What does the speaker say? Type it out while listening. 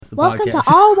the Welcome podcast. to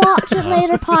I'll Watch It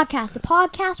Later podcast, the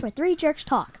podcast where three jerks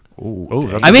talk.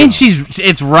 I mean,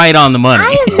 it's right on the money.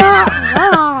 I am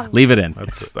not wrong. Leave it in.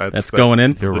 That's going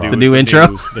in. The new intro.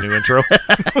 The new intro.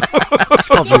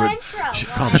 She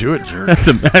Called you a jerk.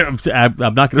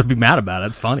 I'm not going to be mad about it.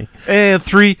 It's funny. And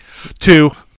 3,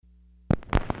 2.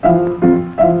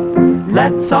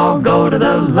 Let's all go to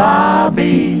the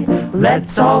lobby.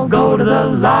 Let's all go to the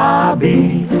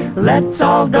lobby. Let's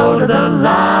all go to the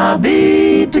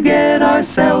lobby to get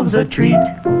ourselves a treat.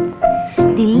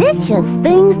 Delicious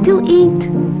things to eat.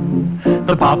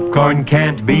 The popcorn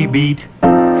can't be beat.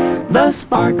 The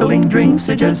sparkling drinks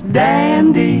are just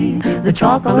dandy. The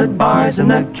chocolate bars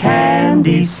and the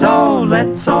candy. So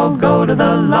let's all go to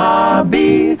the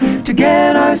lobby to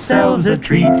get ourselves a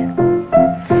treat.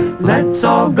 Let's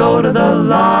all go to the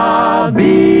lobby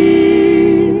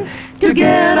to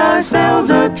get ourselves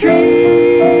a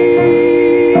treat.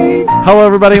 Hello,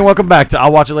 everybody, and welcome back to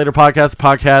I'll Watch It Later podcast, the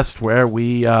podcast where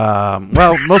we,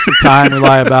 most of the time we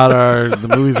lie about the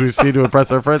movies we see to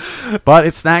impress our friends, but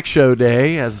it's snack show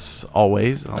day, as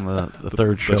always, on the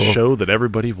third show. The show that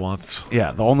everybody wants.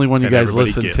 Yeah, the only one you And guys everybody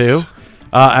listen gets. to.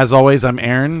 As always, I'm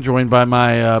Aaron, joined by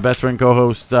my best friend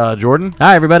co-host, Jordan,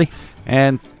 Hi, everybody.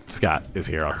 and Scott is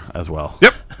here as well.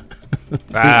 Yep.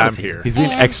 I'm here. He's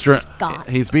being And extra. Scott.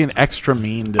 He's being extra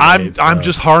mean today. I'm so-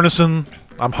 just harnessing.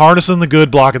 I'm harnessing the good,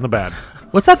 blocking the bad.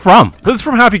 What's that from? But it's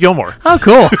from Happy Gilmore. Oh,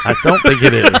 cool. I don't think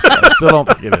it is. I still don't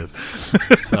think it is.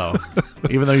 So,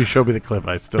 even though you showed me the clip,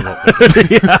 I still don't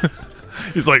think it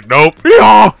is. He's like, nope.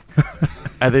 Yeah.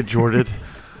 And then, Jordan,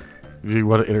 do you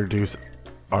want to introduce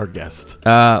our guest?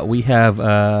 We have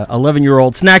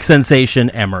 11-year-old snack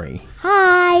sensation Emery.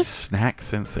 Hi. Snack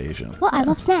sensation. Well, I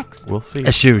love snacks. We'll see.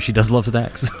 Eschew, she does love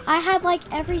snacks. I had like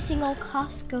every single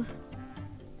Costco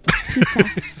pizza.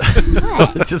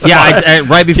 What? Just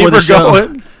Right before Keep the her show.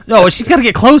 going. No, she's got to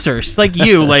get closer. She's like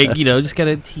you, just got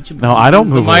to teach him. No, I don't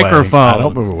the move microphone. away. I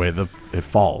don't move away. It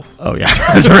falls. Oh, yeah,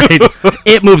 that's right.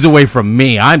 It moves away from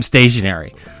me. I'm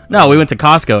stationary. No, we went to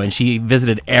Costco, and she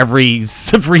visited every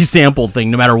free sample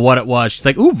thing, no matter what it was. She's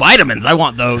like, ooh, vitamins. I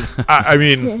want those. I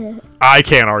mean, I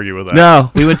can't argue with that.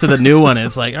 No, we went to the new one, and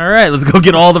it's like, all right, let's go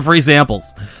get all the free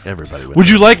samples. Everybody went. Would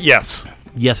you like? Yes.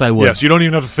 Yes, I would. Yes. You don't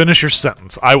even have to finish your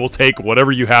sentence. I will take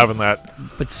whatever you have in that.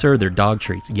 But, sir, they're dog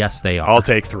treats. Yes, they are. I'll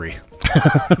take 3.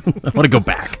 I want to go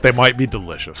back. They might be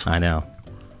delicious. I know.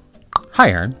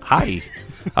 Hi, Aaron. Hi.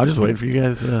 I'm just waiting for you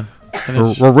guys to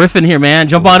We're finish riffing here, man.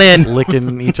 Jump on in.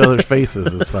 licking each other's faces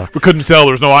and stuff. We couldn't tell.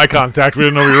 There was no eye contact. We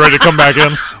didn't know we were ready to come back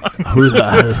in. Who's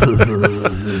that?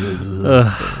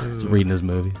 He's reading his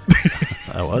movies.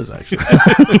 I was actually.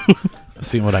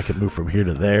 Seeing what I could move from here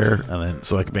to there, and then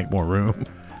so I could make more room.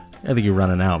 I think you're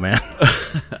running out, man.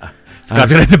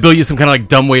 Scott's gonna have to build you some kind of like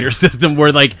dumbwaiter system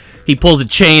where like he pulls a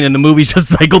chain and the movie's just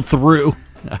cycled through.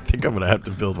 I think I'm gonna have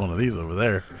to build one of these over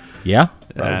there Yeah,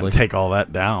 and probably. take all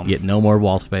that down. Get no more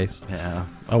wall space. Yeah.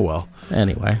 Oh well.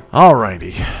 Anyway,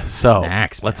 Alrighty. So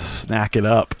Snacks, let's snack it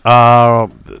up.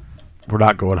 We're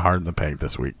not going hard in the paint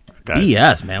this week, guys.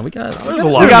 BS, man. We got We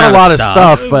got a lot of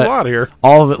stuff, There's a but lot here.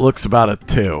 all of it looks about a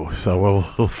 2. So we'll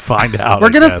find out. We're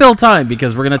I gonna guess. fill time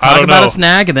because we're gonna I talk don't about know. a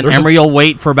snack, and then There's Emery will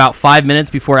wait for about 5 minutes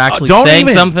before actually don't saying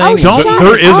even- something. Oh, Don't- shut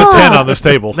There is a 10 up. on this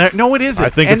table. No, it isn't. I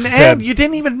think it's a and 10. you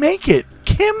didn't even make it.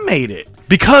 Kim made it.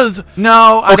 Because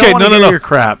No, I Okay, don't want to no, hear no. your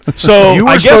crap. So You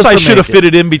were I guess supposed I to should have make it.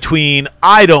 fitted in between,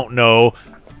 I don't know,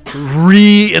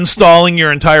 reinstalling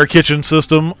your entire kitchen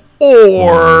system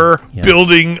or Yes.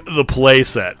 building the play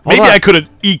set. Maybe on. I could have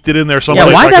eked it in there Yeah,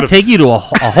 someplace. why'd I that could've- take you to a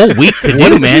whole week to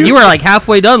do, man? You were like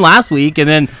halfway done last week, and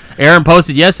then Aaron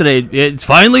posted yesterday, it's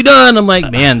finally done. I'm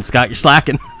like, man, Scott, you're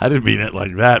slacking. I didn't mean it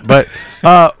like that. But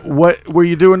what were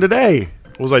you doing today?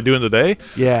 What was I doing today?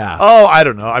 Yeah. Oh, I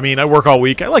don't know. I mean, I work all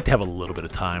week. I like to have a little bit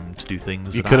of time to do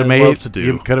things You that could have I made love to do.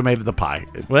 You could have made the pie.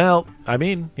 Well, I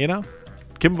mean,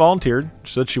 Kim volunteered.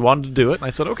 She said she wanted to do it, and I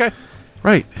said, okay.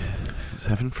 Right.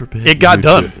 Heaven forbid. It got you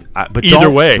done. do it. But Either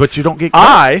don't- way. But you don't get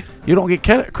I you don't get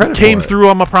credit came for it. through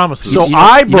on my promises. So You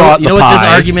I know- brought you know the what this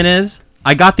pie. argument is?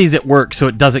 I got these at work, so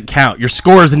it doesn't count. Your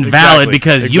score is invalid Exactly,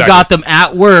 because you exactly. got them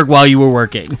at work while you were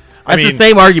working. I That's mean, the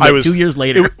same argument I was- 2 years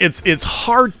later. It's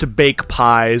hard to bake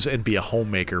pies and be a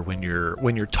homemaker when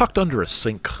you're tucked under a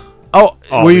sink. Oh,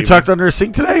 Oh, were you even. tucked under a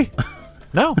sink today?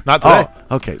 No, not today.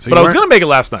 Oh, okay. So but I was going to make it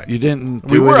last night. You didn't.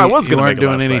 We do were- I any- was you gonna weren't make it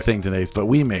doing last night. anything today, but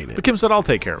we made it. But Kim said, I'll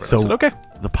take care of it. So I said, okay.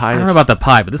 The pie. I don't is know about the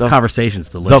pie, but this the- conversation's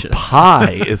the delicious.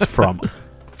 pie is from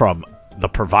the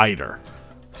provider.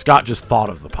 Scott just thought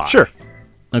of the pie. Sure.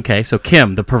 Okay, so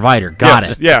Kim, the provider, got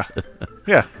Yes, it. Yeah.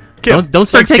 Yeah. Kim. Don't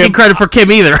start Thanks, taking Kim. credit for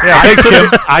Kim either.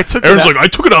 I took Aaron's it like, I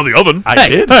took it out of the oven. I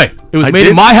did. Hey, it was I made did.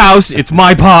 in my house. It's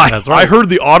my pie. That's I right. heard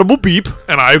the audible beep,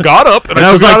 and I got up, and, and I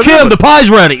took was it out like, of the Kim, oven. the pie's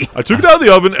ready. I took it out of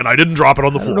the oven, and I didn't drop it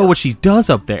on the I floor. don't know what she does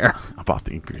up there. I bought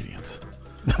the ingredients.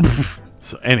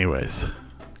 So, anyways,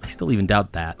 I still even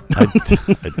doubt that.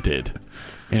 I did.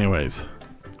 Anyways,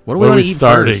 What do we what are want we to eat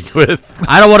starting first? with?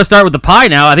 I don't want to start with the pie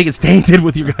now. I think it's tainted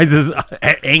with your guys'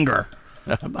 anger.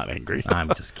 I'm not angry. I'm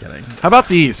just kidding. How about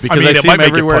these? Because I, mean, it see might them make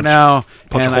you everywhere punch now,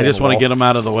 a and I hole just in want the to get them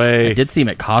out of the way. I did see him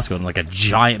at Costco in like a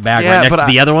giant bag Yeah, right next but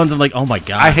to the other ones. I'm like, oh my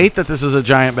god. I hate that this is a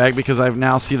giant bag because I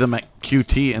now see them at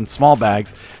QT in small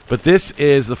bags. But this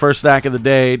is the first snack of the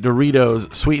day,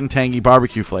 Doritos, sweet and tangy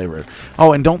barbecue flavor.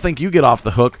 Oh, and don't think you get off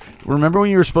the hook. Remember when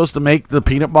you were supposed to make the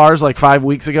peanut bars like 5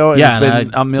 weeks ago? And Yeah, it's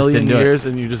and been I a just million didn't do it. years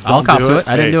and you just I'll don't cop do to it? it.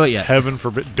 I didn't do it yet. Heaven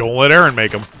forbid. Don't let Aaron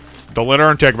make them. Don't let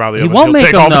Aaron take them out of the He oven. won't He'll make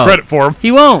take them all though. the credit for them.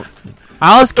 He won't.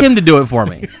 I'll ask him to do it for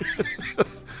me.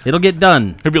 It'll get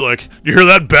done. He'll be like, you hear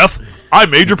that, Beth? I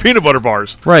made your peanut butter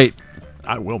bars. Right.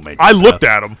 I will make I them. looked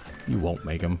at them. You won't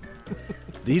make them.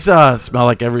 These smell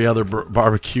like every other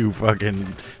barbecue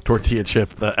fucking tortilla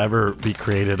chip that ever be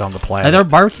created on the planet. They're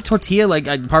barbecue tortilla,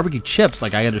 like barbecue chips.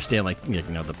 Like I understand, like you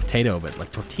know, the potato, but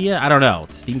like tortilla, I don't know.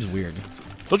 It seems weird.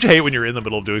 Don't you hate when you're in the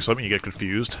middle of doing something, you get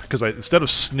confused? Because instead of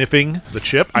sniffing the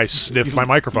chip, I sniffed my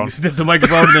microphone. Snip the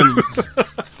microphone and then.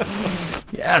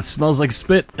 Yeah, it smells like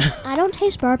spit. I don't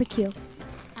taste barbecue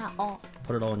at all.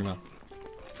 Put it all in your mouth.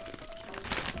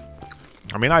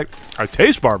 I mean, I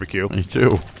taste barbecue. Me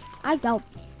too. I don't.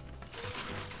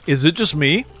 Is it just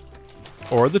me?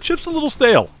 Or are the chips a little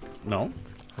stale? No,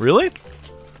 Really?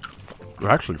 they're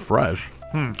actually fresh.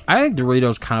 I think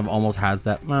Doritos kind of almost has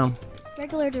that. Well,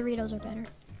 Regular Doritos are better.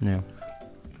 yeah.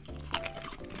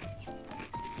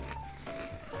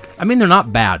 I mean, they're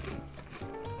not bad.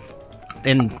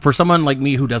 And for someone like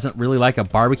me who doesn't really like a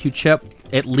barbecue chip,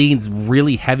 it leans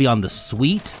really heavy on the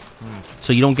sweet.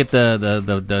 So you don't get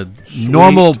the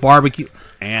normal barbecue.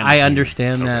 And I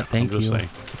understand that. I'm Thank just you. saying.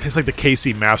 It tastes like the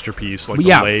KC masterpiece, like But the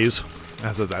yeah. Lay's.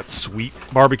 Has that sweet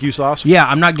barbecue sauce. Yeah,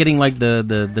 I'm not getting like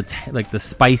like the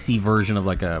spicy version of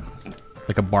like a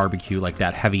barbecue, like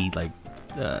that heavy like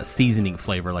seasoning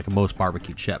flavor like most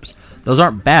barbecue chips. Those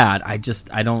aren't bad. I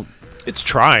don't. It's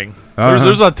trying. Uh-huh.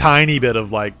 There's a tiny bit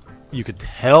of like, you could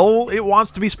tell it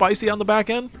wants to be spicy on the back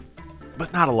end,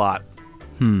 but not a lot.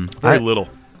 Very little.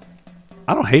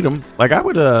 I don't hate them. Like I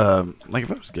would, like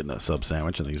if I was getting a sub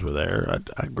sandwich and these were there,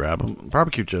 I'd grab them.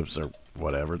 Barbecue chips are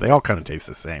whatever. They all kind of taste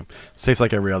the same. It tastes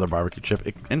like every other barbecue chip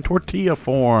in tortilla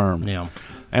form. Yeah.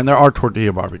 And there are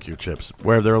tortilla barbecue chips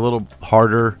where they're a little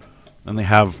harder and they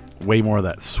have way more of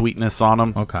that sweetness on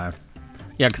them. Okay.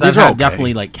 Yeah, because These I've are had okay.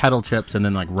 definitely like kettle chips and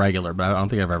then like regular, but I don't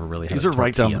think I've ever really had. These a are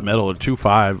right down tortilla. the middle. They're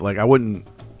 2.5. Like I wouldn't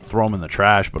throw them in the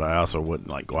trash, but I also wouldn't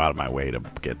like go out of my way to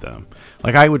get them.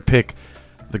 Like I would pick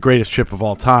the greatest chip of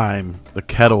all time, the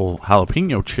kettle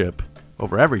jalapeno chip,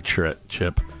 over every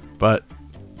chip. But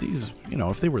these, you know,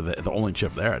 if they were the only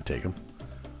chip there, I'd take them.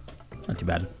 Not too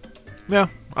bad. Yeah,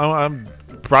 I'm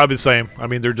probably the same. I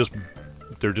mean, they're just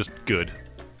good.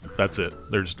 That's it.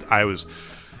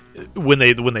 When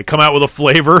they come out with a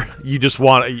flavor, you just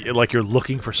want, like, you're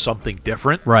looking for something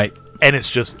different, Right. and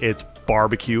it's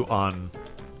barbecue on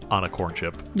a corn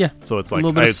chip. Yeah. So it's A like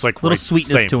little bit of it's like little right,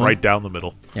 sweetness same, to 'em. right down the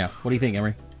middle. Yeah. What do you think,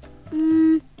 Emery?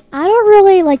 I don't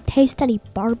really like taste any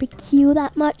barbecue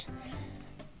that much,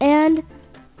 and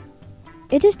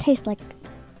it just tastes like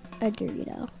a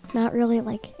Dorito. Not really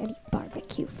like any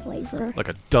barbecue flavor. Like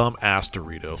a dumb ass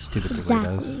Dorito. Stupid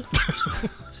Doritos. Exactly.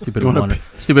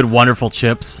 Stupid wonderful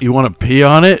chips. You want to pee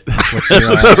on it? What's That's your,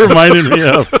 what that reminded me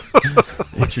of.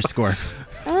 what's your score?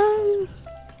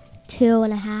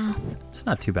 2.5. It's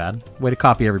not too bad. Way to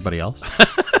copy everybody else.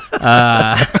 Fucking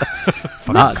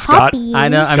Scott, Copies. I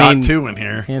know. I Scott mean, 2 in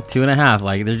here. yeah, 2.5.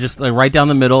 Like they're just like right down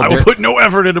the middle. I will put no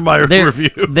effort into my they're, review.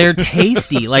 they're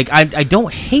tasty. Like I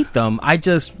don't hate them. I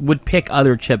just would pick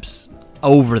other chips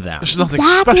over them. There's nothing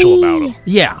Exactly. special about them.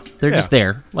 Yeah, they're Yeah. just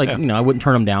there. Like Yeah. you know, I wouldn't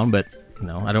turn them down, but you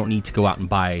know, I don't need to go out and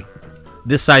buy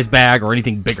this size bag or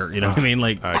anything bigger. You know what I mean?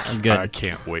 Like I'm good. I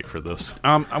can't wait for this.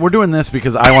 We're doing this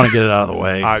because I want to get it out of the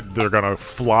way. They're gonna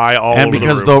fly all and over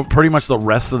because the room. pretty much the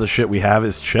rest of the shit we have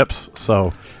is chips.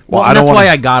 So, well, I and don't that's wanna,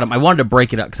 why I got them. I wanted to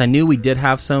break it up because I knew we did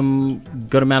have some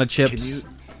good amount of Can chips. you?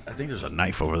 I think there's a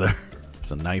knife over there.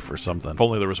 There's a knife or something. If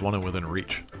only there was one within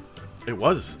reach. It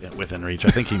was within reach. I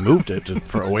think he moved it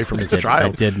for away from his did-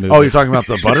 child. I did move Oh, it. you're talking about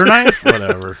the butter knife?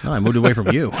 Whatever. No, I moved away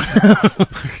from you.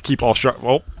 Keep all sharp.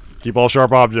 Well, keep all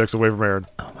sharp objects away from Aaron.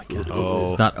 Oh my goodness,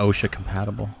 it's not OSHA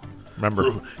compatible. Remember,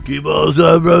 Keep all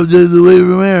side projects away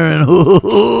from Aaron.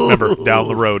 remember, down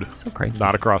the road, So crazy.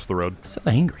 not across the road. So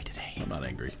angry today. I'm not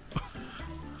angry.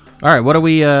 All right, what are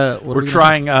we? We're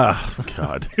trying,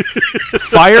 God.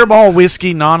 Fireball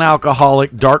whiskey,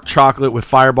 non-alcoholic, dark chocolate with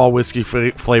Fireball whiskey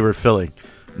flavored filling.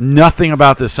 Nothing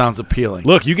about this sounds appealing.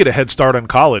 Look, you get a head start on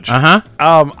college. Uh huh.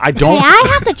 I Hey, don't. I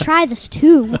have to try this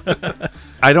too.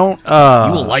 I don't.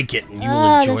 You will like it. And you will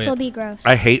Oh, enjoy this it. will be gross.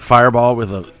 I hate Fireball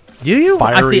with a. Do you?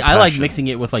 I fiery see. I like passion. mixing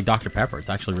it with like Dr Pepper. It's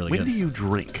actually really When good. do you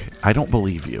drink? I don't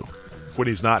believe you. When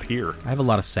he's not here. I have a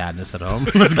lot of sadness at home.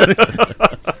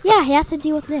 Yeah, he has to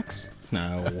deal with Nick's.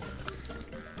 No.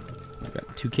 I've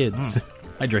got 2 kids.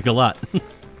 I drink a lot.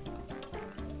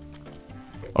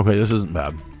 Okay, this isn't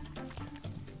bad.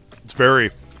 It's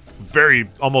very, very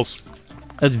almost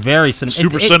It's very cinnamon.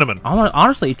 Super cinnamon.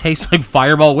 Honestly, it tastes like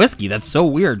Fireball whiskey. That's so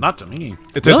weird. Not to me.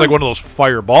 It tastes Really? like one of those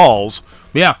fireballs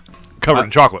Yeah. covered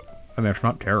in chocolate. I mean, it's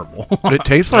not terrible. It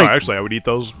tastes No, like actually, I would eat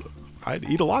those. I'd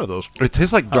eat a lot of those. it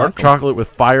tastes like dark like them. chocolate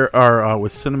with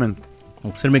with cinnamon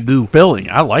Cinnamon goo. filling.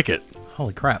 I like it.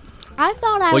 Holy crap. I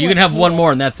thought I Well, you would can have hate one it.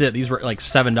 more, and that's it. These were like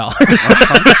 $7.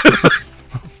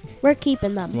 We're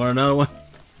keeping them. Want another one?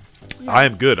 I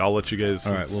am good. I'll let you guys.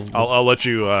 All right, well- I'll let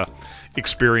you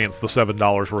experience the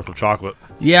 $7 worth of chocolate.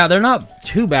 Yeah, they're not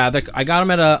too bad. I got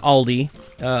them at Aldi.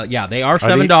 Yeah, they are Are they-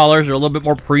 $7. They're a little bit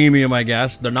more premium, I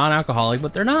guess. They're non-alcoholic,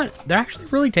 but they're not. They're actually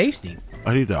really tasty.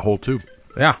 I'd eat that whole tube.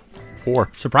 Yeah,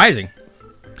 4. surprising.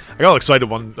 I got excited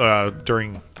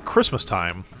during Christmas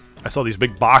time. I saw these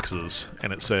big boxes,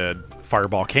 and it said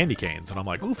Fireball candy canes, and I'm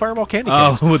like, "Ooh, Fireball candy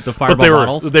Oh, canes!" with the But Fireball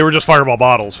bottles. they were just Fireball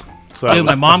bottles. So Dude, it was-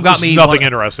 my mom got it was me nothing one-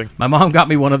 interesting. My mom got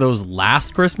me one of those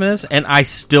last Christmas, and I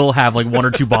still have like 1 or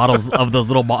 2 bottles of those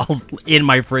little bottles in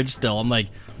my fridge still. I'm like,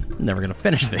 I'm never gonna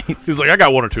finish these. He's like, "I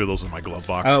got 1 or 2 of those in my glove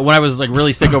box." When I was like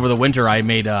really sick over the winter, I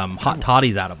made hot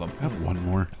toddies out of them. I have one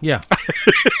more. Yeah,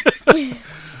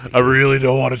 I really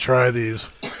don't want to try these.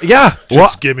 Yeah.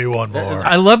 Just give me one more.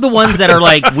 I love the ones that are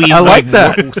like we I like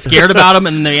that. we're scared about them,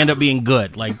 and then they end up being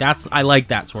good. Like I like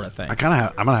that sort of thing. I'm gonna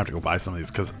have to go buy some of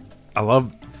these because I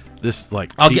love this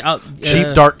like I'll cheap, get- I'll-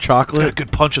 cheap dark It's got a chocolate.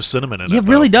 good punch of cinnamon in it. Yeah, it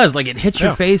really though. does. Like it hits your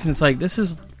Yeah. face, and it's like this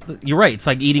is. You're right. It's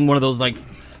like eating one of those like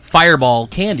Fireball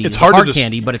candies. It's hard to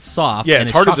candy, but it's soft. Yeah, and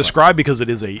it's hard chocolate. to describe because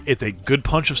it's a good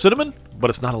punch of cinnamon, but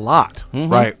it's not a lot.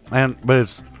 Right, but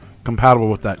it's compatible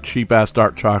with that cheap ass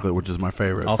dark chocolate, which is my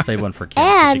favorite. I'll save one for Kim so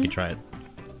she And- can try it.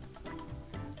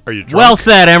 Are you drunk? Well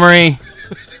said, Emery.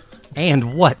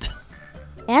 And what?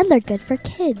 And they're good for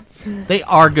kids. They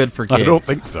are good for kids. I don't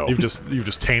think so. You've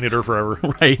just tainted her forever.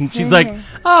 Right. And she's like,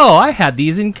 oh, I had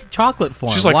these in chocolate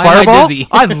form. She's like, Why am I Fireball? dizzy?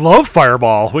 I love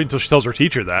Fireball. Wait until she tells her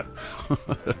teacher that.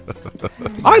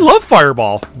 I love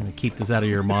Fireball. I'm gonna keep this out of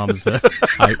your mom's. I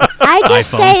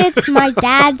just iPhone. say it's my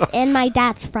dad's and my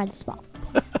dad's friend's fault.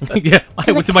 Yeah,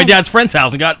 I went to my dad's friend's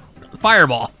house and got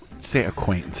Fireball. Say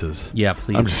acquaintances. Yeah,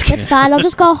 please. I'm just kidding. It's fine. I'll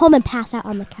just go home and pass out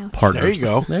on the couch Partners. There you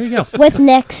go. There you go. with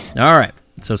Nick's. All right.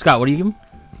 So, Scott, what do you give him?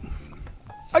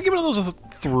 I give it those a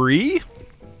 3.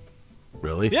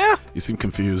 Really? Yeah. You seem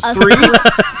confused. 3.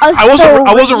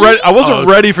 I wasn't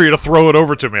ready for you to throw it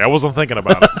over to me. I wasn't thinking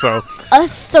about it. So A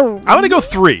 3. I'm gonna go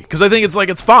 3 because I think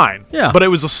it's fine. Yeah. But it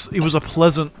was a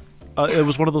pleasant. It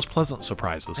was one of those pleasant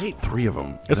surprises. I ate 3 of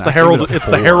them. It's the Harold. It's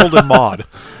the Harold and Maud.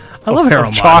 I love of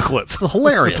Harold. chocolates. It's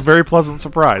hilarious. It's a very pleasant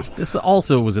surprise. This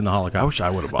also was in the I Holocaust. wish I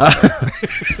would have bought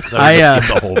it. I,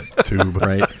 the whole tube.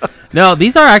 Right. No,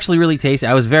 these are actually really tasty.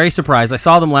 I was very surprised. I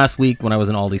saw them last week when I was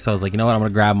in Aldi, so I was like, you know what, I'm going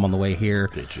to grab them on the way here.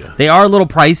 Did ya? They are a little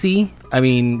pricey. I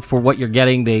mean, for what you're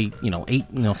getting, they, $7,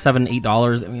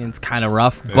 $8. I mean, it's kind of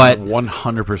rough, but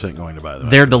 100% going to buy them.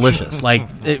 they're delicious. Like,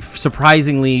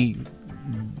 surprisingly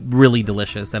really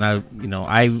delicious. And I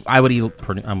would eat,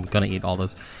 I'm going to eat all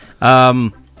those.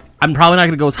 I'm probably not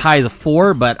going to go as high as a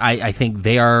 4, but I think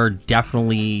they are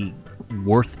definitely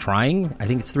worth trying. I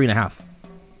think it's 3.5.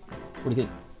 What do you think?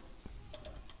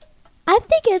 I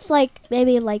think it's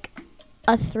maybe a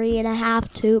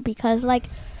 3.5 too, because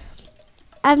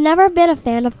I've never been a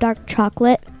fan of dark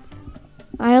chocolate.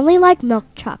 I only like milk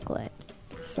chocolate.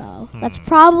 So that's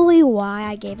probably why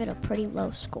I gave it a pretty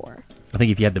low score. I think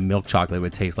if you had the milk chocolate, it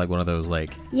would taste like one of those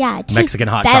Yeah, it tastes Mexican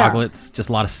hot better. chocolates. Just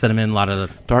a lot of cinnamon, a lot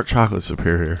of. Dark chocolate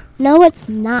superior. No, it's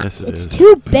not. Yes, it it's is.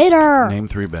 too bitter. Name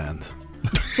 3 bands.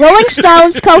 Rolling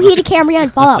Stones, Coheed and Cambria,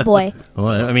 and Fall Out Boy.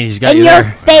 Well, I mean, he's got In you your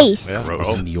there. face.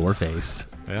 Yeah. In your face.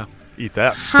 Yeah. Eat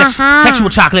that. Ha-ha. Sexual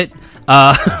chocolate.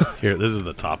 Here, this is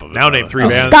the top of it. Now name 3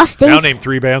 Disgusting. bands. Now name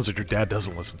 3 bands that your dad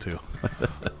doesn't listen to.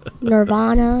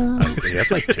 Nirvana.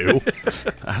 Yes, I do.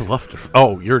 I love to.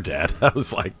 Oh, your dad. I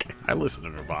was like, I listen to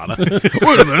Nirvana.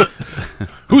 Wait a minute.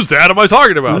 Whose dad am I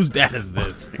talking about? Whose dad is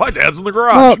this? My dad's in the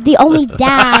garage. Well, the only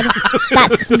dad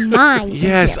that's mine.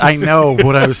 Yes, I know.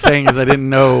 What I was saying is I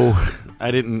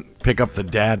didn't pick up the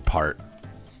dad part.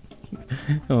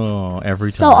 Oh,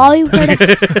 every time. So all you heard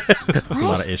of, a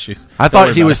lot of issues. I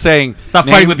thought he was saying Stop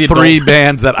fighting with the three adults.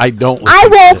 bands that I don't listen I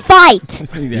will to.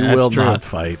 fight. Yeah, You that's will true. not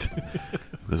fight.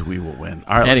 Because we will win.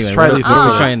 All right, Anyway, let's try what these. are we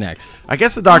movies. trying next? I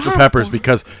guess the Dr. Peppers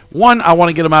because, one, I want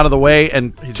to get them out of the way,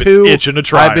 and been two, itching to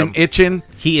try I've been 'em. itching.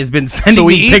 He has been sending So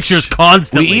we me each- pictures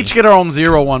constantly. We each get our own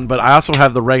zero one, but I also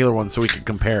have the regular one so we can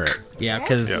compare it. Yeah,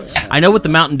 because I know with the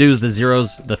Mountain Dews, the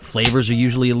zeros, the flavors are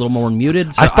usually a little more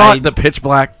muted. So I thought the Pitch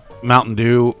Black Mountain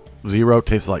Dew Zero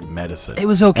tastes like medicine. It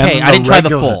was okay. And then I didn't try the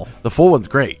regular- full. The full one's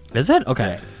great. Is it?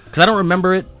 Okay. Because I don't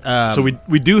remember it. So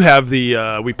we do have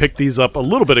the we picked these up a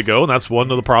little bit ago, and that's one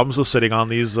of the problems with sitting on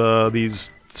these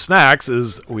snacks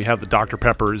is we have the Dr.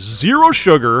 Pepper Zero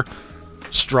Sugar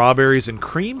Strawberries and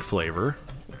Cream flavor,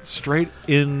 straight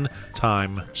in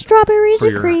time. Strawberries For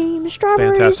and your cream,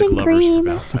 strawberries fantastic and lovers for cream.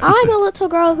 Valentine's I'm a little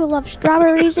girl who loves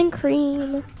strawberries and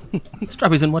cream.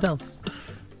 Strawberries and what else?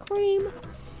 Cream.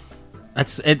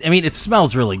 That's. I mean, it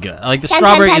smells really good. Like the 10,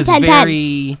 strawberry 10, is 10, 10.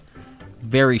 very,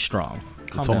 very strong.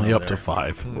 It's only up to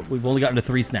 5. We've only gotten to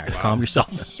 3 snacks. Calm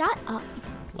yourself. Shut up.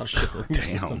 A lot of sugar.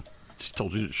 Damn. She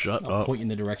told you to shut up Point you in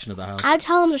the direction of the house. I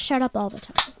tell him to shut up all the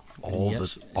time.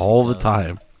 all the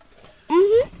time.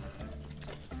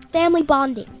 Family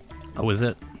bonding. Oh, is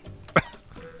it?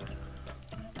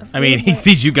 I mean, he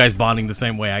sees you guys bonding the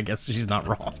same way. I guess she's not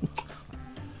wrong.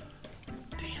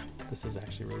 Damn, this is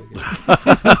actually really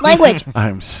good. Language.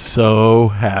 I'm so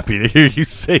happy to hear you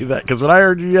say that because when I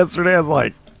heard you yesterday, I was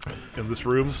like, In this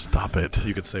room, stop it.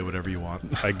 you can say whatever you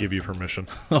want. I give you permission.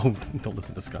 Oh, don't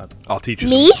listen to Scott. I'll teach you.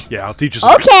 Me? Some, yeah, I'll teach you.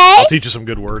 Some, Okay. I'll teach you some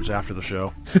good words after the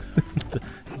show.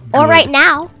 Or right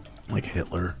now. Like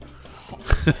Hitler.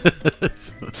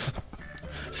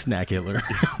 Snack Hitler.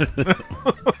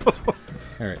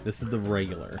 All right, this is the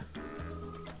regular.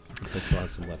 I still have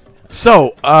some left.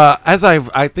 So, as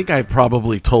I think I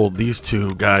probably told these two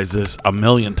guys this a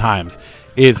million times,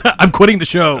 is I'm quitting the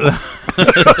show.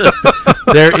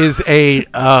 there is a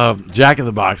Jack in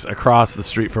the Box across the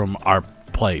street from our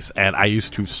place, and I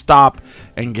used to stop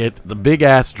and get the big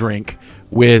ass drink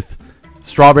with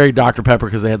strawberry Dr. Pepper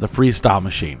because they had the freestyle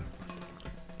machine.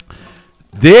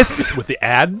 This With the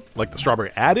ad, like the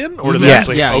strawberry ad in, or do they Yes.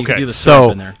 actually? Yeah, you okay. can do the syrup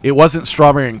so in there. it wasn't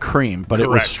strawberry and cream, but it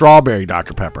was Correct. strawberry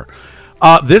Dr. Pepper.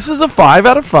 This is a 5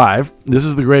 out of 5. This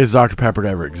is the greatest Dr. Pepper to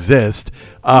ever exist.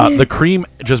 The cream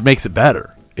just makes it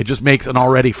better. It just makes an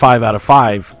already 5 out of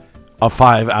 5 a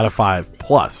 5 out of 5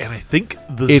 plus. And I think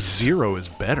the It's- zero is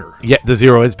better. Yeah, the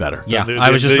zero is better. Yeah, the- I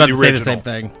was just the about to say the original. same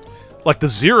thing. Like the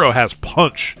zero has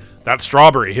punch. That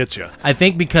strawberry hits you. I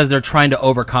think because they're trying to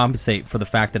overcompensate for the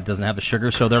fact that it doesn't have the sugar,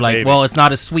 so they're like, Maybe. well, it's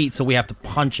not as sweet, so we have to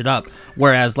punch it up.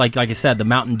 Whereas, like I said, the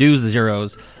Mountain Dews, the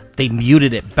zeros, they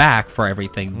muted it back for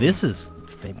everything. This is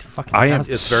fucking I am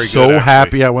fantastic. It's very so good, actually.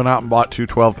 happy I went out and bought 2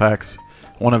 12-packs.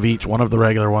 One of each, one of the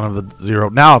regular, one of the zero.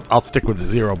 Now I'll stick with the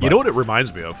zero. But You know what it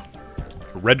reminds me of?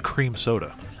 Red cream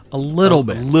soda. a little A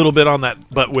bit. little bit on that,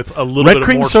 but with a little Red bit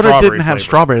cream more soda strawberry didn't have flavor.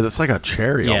 strawberry. That's like a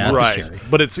cherry. Yeah, almost. that's a Right, cherry.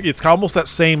 but it's almost that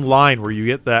same line where you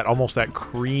get that almost that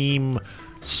cream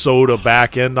soda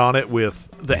back end on it with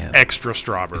the extra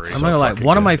strawberry. I'm not gonna lie. fucking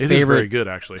One of good. my It is very favorite good,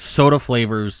 actually. soda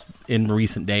flavors in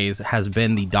recent days has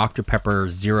been the Dr. Pepper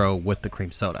Zero with the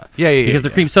cream soda. Yeah, Because the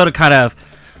cream soda kind of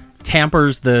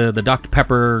tampers the Dr.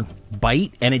 Pepper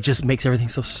bite, and it just makes everything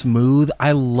so smooth.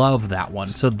 I love that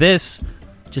one. So this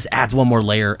just adds one more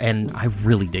layer, and I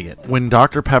really dig it. When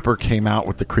Dr. Pepper came out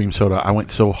with the cream soda, I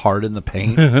went so hard in the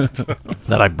paint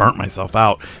that I burnt myself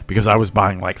out because I was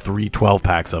buying like 3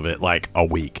 12-packs of it like a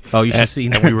week. Oh, you should and, have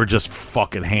seen and her. we were just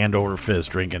fucking hand over fist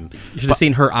drinking. You should have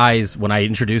seen her eyes when I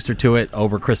introduced her to it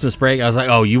over Christmas break. I was like,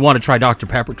 "Oh, you want to try Dr.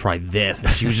 Pepper? Try this."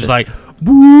 And she was just like,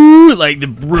 "Boo!" Like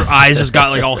her eyes just got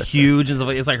like all huge and stuff.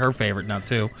 It's like her favorite now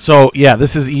too. So yeah,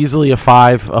 this is easily a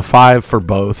 5 for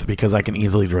both because I can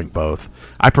easily drink both.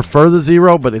 I prefer the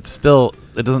zero, but it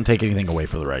doesn't take anything away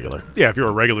for the regular. Yeah, if you're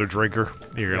a regular drinker,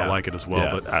 you're gonna Yeah. like it as well.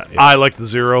 Yeah. But Yeah. I like the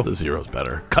zero. The zero's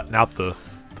better. Cutting out the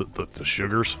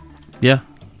sugars. Yeah,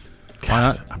 why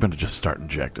not? I'm gonna just start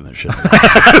injecting this shit.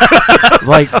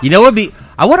 Like You know what?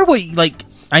 I wonder what like.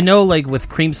 I know like with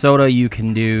cream soda you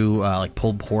can do like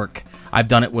pulled pork. I've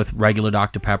done it with regular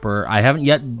Dr. Pepper. I haven't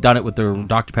yet done it with the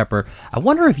Dr. Pepper. I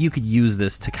wonder if you could use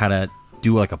this to kind of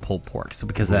do like a pulled pork, so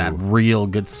because of that real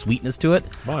good sweetness to it.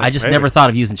 Might, I just maybe. never thought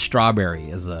of using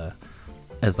strawberry as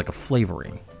like a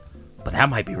flavoring, but that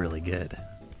might be really good.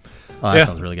 Oh, that Yeah.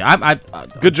 sounds really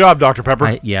good. Good job, Dr. Pepper.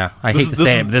 I hate to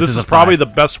say it, but this is a probably 5. the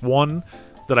best one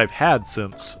that I've had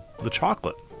since the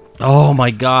chocolate. Oh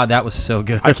my god, that was so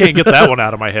good. I can't get that one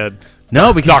out of my head.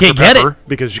 No, because Dr. you can't get Pepper, it.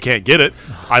 Because you can't get it.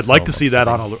 I'd like to see that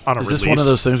on a Is release. this one of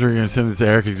those things where you're going to send it to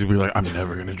Eric and he's going to be like, I'm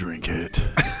never going to drink it?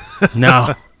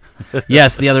 No.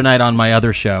 Yes, the other night on my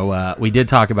other show, we did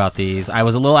talk about these. I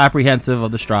was a little apprehensive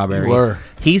of the strawberry. You were.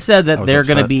 He said that was they're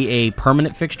going to upset. be a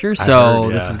permanent fixture, so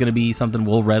heard, this yeah. is going to be something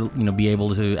we'll be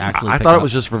able to actually. I pick thought up. it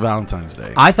was just for Valentine's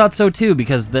Day. I thought so too,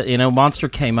 because Monster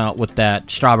came out with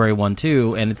that strawberry one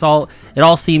too, and it all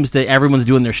seems that everyone's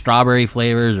doing their strawberry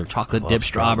flavors or chocolate dip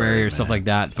strawberry or stuff like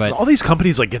that. But all these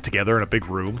companies like get together in a big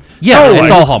room. yeah, it's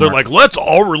all They're Hallmark. like, let's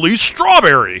all release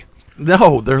strawberry.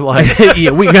 No, they're like... Yeah,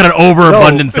 we got an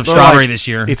overabundance of they're strawberry like, this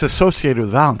year. It's associated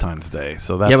with Valentine's Day,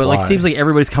 so that's Yeah, but why. seems like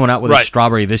everybody's coming out with a Right.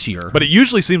 strawberry this year. But it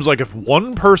usually seems like if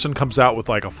one person comes out with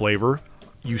like a flavor,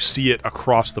 you see it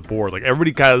across the board. Like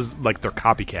everybody has like their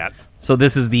copycat. So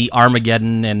this is the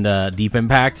Armageddon and Deep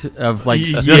Impact of like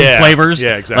Yeah. flavors.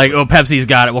 Yeah, exactly. Like, oh, Pepsi's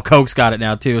got it. Well, Coke's got it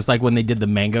now too. It's like when they did the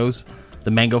mangoes, the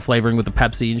mango flavoring with the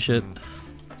Pepsi and shit.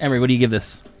 Emery, what do you give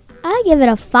this? I give it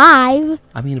a 5.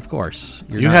 I mean, of course.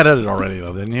 You had it already,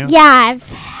 though, didn't you? Yeah, I've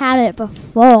had it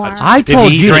before. I Did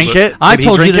told he you drink it? I Did he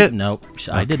told you drink to. it? Nope,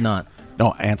 I did not.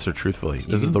 No, answer truthfully.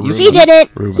 This is the You- room. He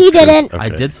didn't. room of He truth. didn't. Okay. I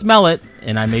did smell it,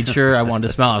 and I made sure I wanted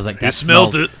to smell it. I was like, that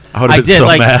smelled smells- it. I would've I been did, so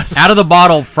like, mad. out of the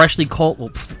bottle, freshly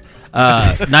cold,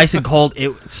 nice and cold.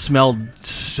 It smelled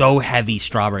so heavy,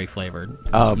 strawberry flavored.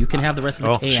 You can have the rest of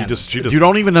the Oh, can. she just You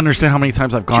don't even understand how many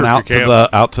times I've gone Jerk out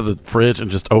your to the fridge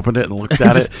and just opened it and looked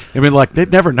at it. I mean, like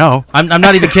they'd never know. I'm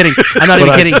not even kidding. I'm not even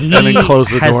But I- kidding. He and then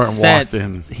closed the has door and sent, walked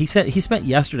in. He spent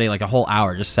yesterday like a whole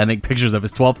hour just sending pictures of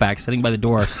his 12-pack sitting by the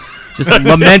door, just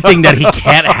lamenting that he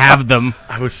can't have them.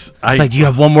 It's It's like, you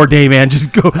have one more day, man.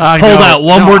 Just go. I Hold know. out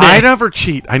one No, more day. I never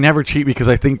cheat. I never cheat because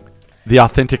I think the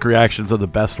authentic reactions are the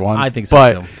best ones. I think so,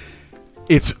 but too.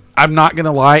 it's. I'm not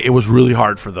gonna lie. It was really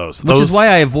hard for those. Which is why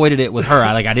I avoided it with her.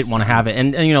 I didn't want to have it,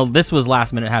 and this was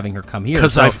last minute having her come here.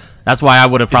 'Cause So I've- that's why I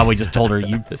would have probably just told her,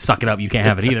 "You suck it up. You can't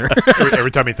have it either." every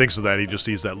time he thinks of that, he just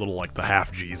sees that little like the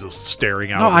half Jesus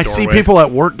staring out. No, of the I see doorway. people at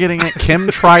work getting it. Kim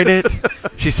tried it.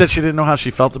 She said she didn't know how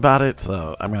she felt about it,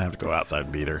 so I'm gonna have to go outside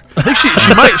and beat her. I think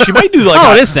she might do like.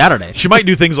 Oh, it is Saturday. She might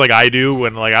do things like I do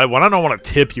when when I don't want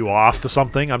to tip you off to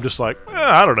something. I'm just like,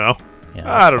 I don't know. Yeah,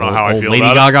 I don't know how I old feel Lady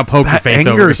about Gaga poker That face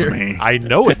angers over here. me. it. I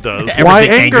know it does. Why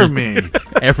Everything anger angers- me?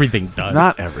 Everything does.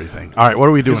 Not everything. All right, what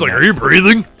are we doing? He's like, next? are you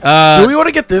breathing? Do we want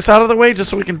to get this out of the way just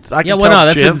so we can? I Yeah, can why tell not?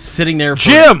 That's Jim. been sitting there for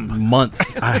Jim!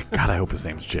 months. God, I hope his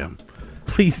name's Jim.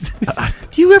 Please,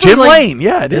 do you ever Jim like, Lane.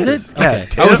 Yeah, it Is is. it? Yeah, Okay,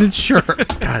 Tim. I wasn't sure. God,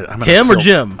 I'm gonna Tim or feel-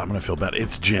 Jim? I'm gonna feel bad.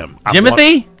 It's Jim.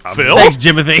 Jimothy? Phil? Thanks,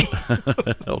 Jimothy.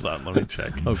 Hold on, let me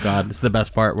check. Oh God, this is the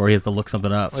best part where he has to look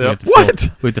something up. So Yep. we have to What? Fill,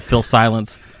 we have to fill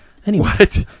silence. Anyway,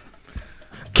 What?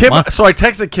 Kim. What? So I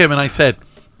texted Kim and I said,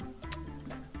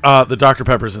 "The Dr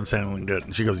Pepper's insanely good,"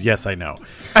 and she goes, "Yes, I know."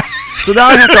 So now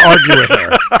I have to argue with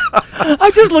her.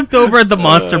 I just looked over at the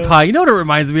Monster Pie. You know what it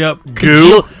reminds me of?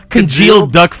 Goo?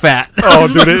 Congealed duck fat. Oh,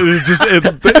 dude, it just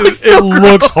it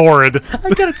looks horrid. I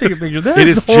gotta take a picture. That It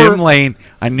is Jim horrible. Lane.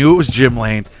 I knew it was Jim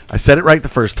Lane. I said it right the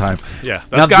first time. Yeah,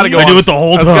 Now that's got to these- go. I On, do it the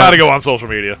whole That's time. got to go on social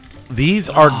media. These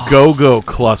are go-go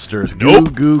clusters.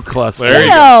 Nope. Goo clusters. There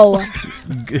you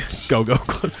Ew. Go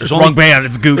clusters. There's Wrong only- band.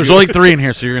 It's Goo. There's only 3 in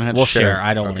here, so you're gonna have We'll to share.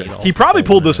 I don't need all. He probably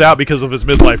pulled this out because of his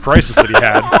midlife crisis that he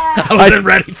had. I wasn't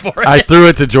ready for it. I threw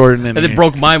it to Jordan, and And it he-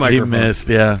 broke my He microphone. missed.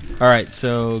 Yeah. All right,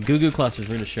 so Goo Goo Clusters.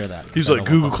 We're gonna share that. He's So like, I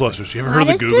don't Google know. clusters. You ever Why heard of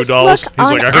does the Goo Goo this Dolls? look He's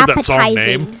like, I heard that song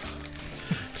unappetizing? name.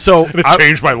 So And it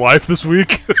changed my life this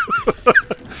week.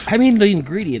 I mean, the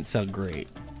ingredients sound great.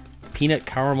 Peanut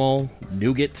caramel,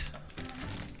 nougat.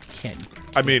 Can't.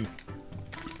 I mean,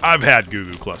 I've had Goo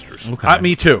Goo clusters. Okay.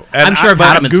 me too. And I'm sure I've but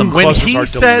had 'em in Goo some When clusters he are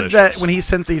said delicious. that, when he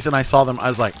sent these and I saw them, I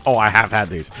was like, "Oh, I have had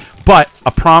these." But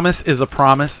a promise is a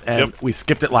promise, and Yep. we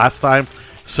skipped it last time,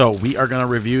 so we are going to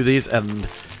review these. And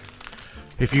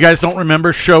if you guys don't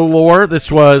remember show lore,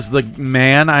 this was the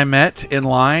man I met in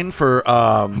line for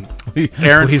Aaron Please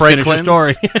finish your Franklin's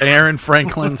story. Aaron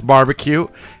Franklin's barbecue,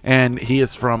 and he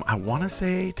is from, I want to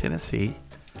say, Tennessee,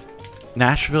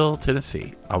 Nashville,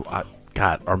 Tennessee.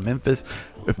 God, or Memphis,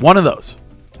 if one of those.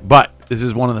 But this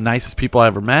is one of the nicest people I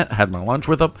ever met. I had my lunch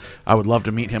with him. I would love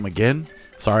to meet him again.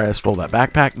 Sorry, I stole that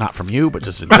backpack, not from you, but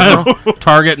just in general.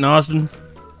 Target in Austin.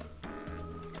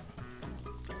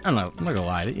 I don't know. I'm not gonna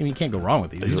lie. I mean, you can't go wrong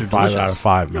with these. These These are are 5 delicious. out of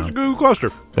 5, It's a man. Goo Goo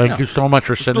cluster. Thank Yeah. you so much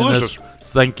for sending delicious.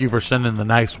 this. Thank you for sending the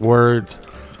nice words.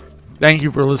 Thank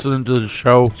you for listening to the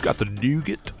show. It's got the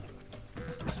nougat.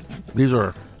 These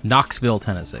are Knoxville,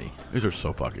 Tennessee.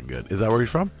 so fucking good. Is that where he's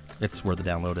from? It's where the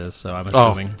download is, so I'm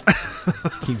assuming.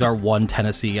 He's our one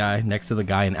Tennessee guy next to the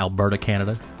guy in Alberta,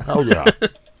 Canada. Oh, yeah.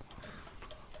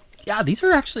 Yeah, these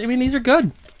are actually, these are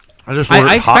good. I just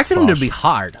I expected them to be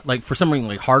hard. Like, for some reason,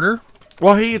 like, harder.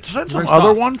 Well, he had sent some Very other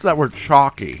soft. ones that were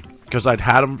chalky because I'd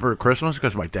had them for Christmas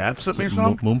because my dad sent me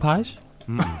some. Moon pies?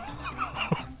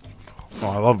 Oh,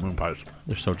 I love moon pies.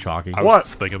 They're so chalky. I What?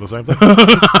 was thinking the same thing. I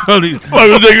was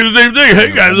thinking the same thing.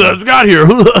 Hey, guys, Scott here.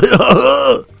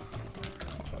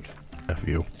 F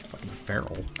you.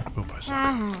 Feral. Moon pies.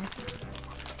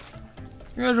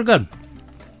 You guys are good.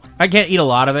 I can't eat a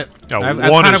lot of it. No, I'm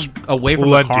one kind is of away from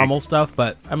plenty. the caramel stuff,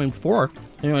 but, 4.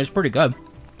 It's pretty good.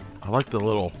 I like the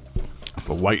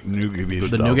white nougat The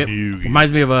stuff. nougat Nougat.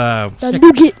 reminds me of a The Snickers.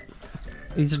 nougat.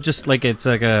 These are just like, it's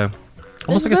like a,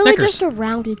 almost It's like a really Snickers. just a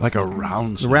rounded Like a Snickers.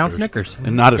 round The round Snickers.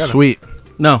 And not as sweet.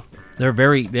 No, they're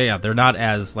very, they're not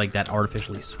as, like, that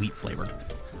artificially sweet flavored.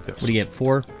 Yes. What do you get?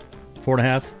 4?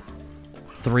 4.5?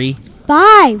 3?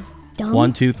 5. Dumb.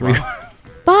 1, 2, 3,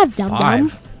 5. Dumb.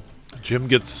 5. Jim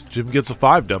gets a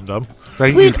 5, dum dum.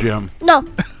 Thank you, Jim. No.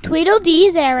 Tweedledee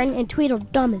is Aaron and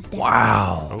Tweedledum is Dad.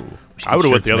 Wow. I would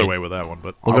have went shirts the other made. way with that one,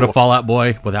 but We'll go to Fall Out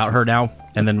Boy without her now,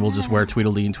 and then we'll just wear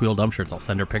Tweedledee and Tweedledum shirts. I'll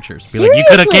send her pictures. Be like, you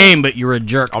could have Seriously? came, but you were a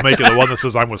jerk. I'll make it the one that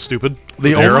says I was stupid.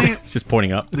 The With an only- arrow. It's just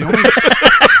pointing up.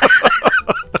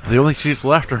 The only seats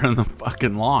left are in the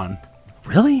fucking lawn.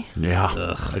 Really?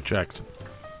 Yeah. I checked.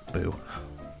 Boo.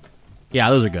 Yeah,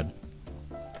 those are good.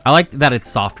 I like that it's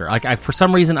softer. Like, for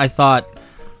some reason, I thought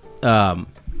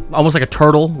almost like a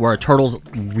turtle, where a turtle's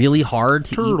really hard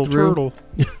to eat through.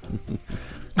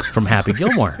 From Happy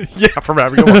Gilmore. Yeah, from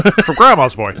from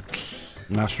Grandma's Boy.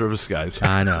 Master of Disguise.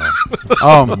 I know.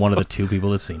 I'm one of the 2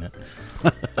 people that's seen it.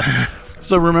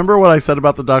 So remember what I said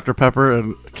about the Dr. Pepper?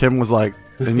 And Kim was like,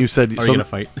 and you said... Are you going to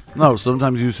fight? No,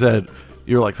 sometimes you said...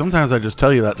 You're like, sometimes I just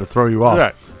tell you that to throw you off.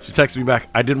 Right. She texted me back,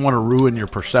 I didn't want to ruin your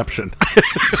perception.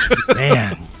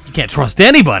 Man, you can't trust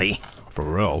anybody. For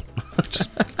real. Just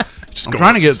I'm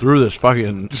trying to get through this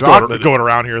fucking just chocolate. going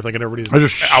around here thinking everybody's I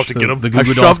just out to get him. The I Goo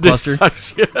Goo Dolls shoved it-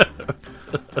 cluster.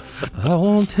 I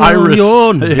won't tell Iris.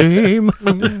 your name.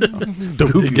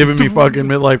 Giving me fucking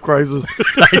midlife crisis.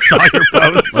 I saw your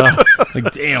post.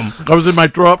 Like, damn. I was in my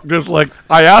truck just like,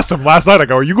 I asked him last night, I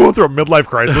go, are you going through a midlife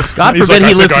crisis? God And he's forbid like, he "I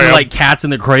think listens I to am." like Cats in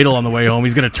the Cradle on the way home.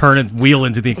 He's gonna turn and wheel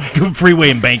into the freeway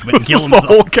embankment and kill It's the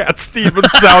himself. whole Cat Stevens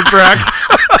soundtrack.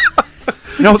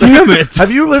 no, Damn it.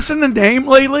 Have you listened to Name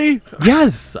lately?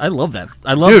 Yes, I love that.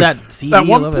 I love Dude, that CD. At I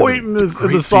one love point it. in the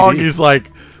Great song, CD. he's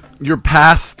like, your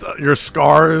past, your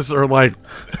scars are like,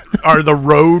 are the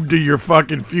road to your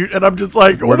fucking future. And I'm just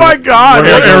like, oh my God.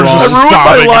 where do I go I wrong? ruined my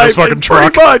Sobbing in life. his fucking and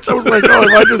truck. pretty much, I was like, oh,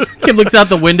 if I just... Kid looks out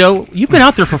the window. You've been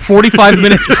out there for 45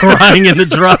 minutes crying in the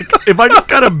truck. If I just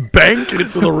kind of bank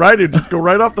it to the right and just go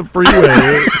right off the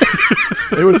freeway,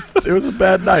 it was a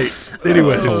bad night.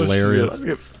 Anyway, That's hilarious. Let's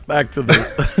get back to the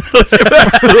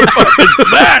fucking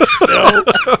snacks.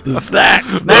 The snacks.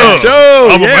 Snack show.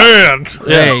 I'm a man.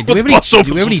 Hey, do we have any, Let's bust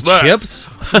do we have open any some chips?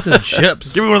 Some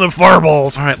chips. Give me one of them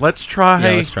fireballs. All right, let's try.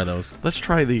 Yeah, let's try those. Let's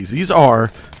try these. These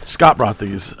are Scott brought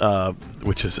these,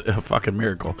 which is a fucking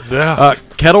miracle. Yeah.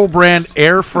 Kettle brand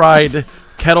air fried,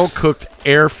 kettle cooked,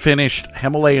 air finished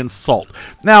Himalayan salt.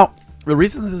 Now, the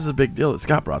reason this is a big deal that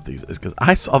Scott brought these is because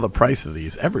I saw the price of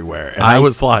these everywhere, and I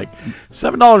was like,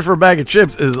 $7 for a bag of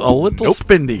chips is a little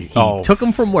spindy. Oh. Took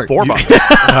them from work. $4.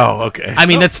 Oh, okay. I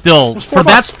mean, that's still for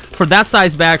 $4. for that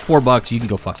size bag. $4. You can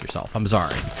go fuck yourself. I'm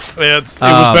sorry. It was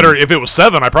better. If it was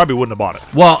 7, I probably wouldn't have bought it.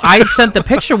 Well, I sent the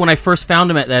picture when I first found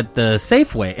them at the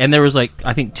Safeway, and there was like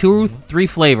I think 2 or 3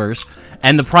 flavors,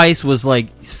 and the price was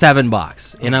like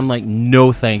 $7, and I'm like,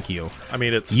 no, thank you. I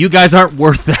mean, it's You guys aren't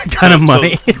worth that kind of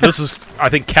money. So this is, I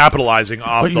think, capitalizing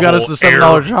off But the you got us whole the $7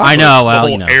 chocolate. I know. the Well, whole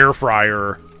you know. air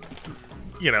fryer,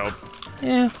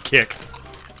 Yeah, kick.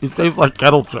 It tastes like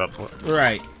kettle chips.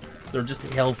 right. They're just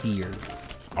healthier.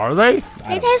 Are they?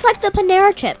 They taste like the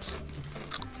Panera chips.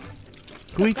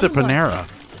 Who eats at Panera?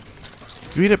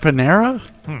 You eat at Panera?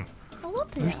 I love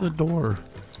Where's Panera. the door?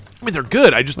 I mean, they're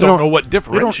good. I just We don't don't- know what We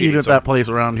differentiates don't eat at them. that place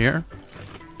around here.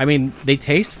 I mean, they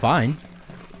taste fine.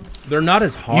 They're not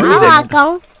as hard. You I as like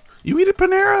them. You eat at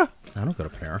Panera? I don't go to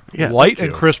Panera. Yeah, Light me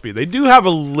and too. crispy. They do have a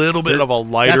little bit of a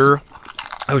lighter.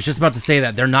 I was just about to say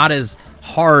that they're not as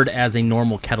hard as a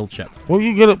normal kettle chip. What do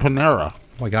you get at Panera? Oh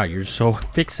my god, you're so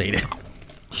fixated.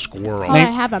 Squirrel. Oh, I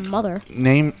have a mother.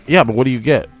 Name, yeah, but what do you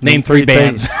get? Name 3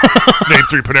 bands. Name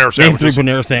 3 Panera Name 3 sandwiches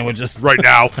Panera sandwiches. right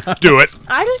now. Do it.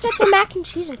 I just get the mac and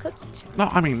cheese and cookies. No,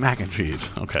 I mean mac and cheese.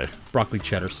 Okay. Broccoli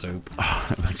cheddar soup.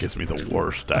 That gives me the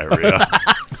worst diarrhea.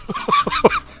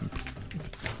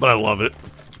 But I love it.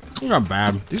 They're not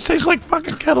bad. These taste like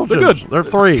fucking kettle They're chips. good. They're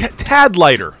 3. Tad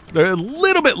lighter. They're a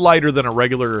little bit lighter than a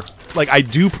regular. Like, I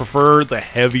do prefer the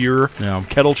heavier Yeah.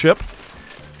 kettle chip.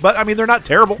 But, I mean, they're not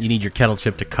terrible. You need your kettle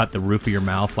chip to cut the roof of your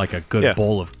mouth like a good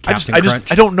bowl of Captain I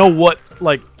Crunch. I don't know what,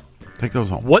 like, Take those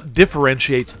home. what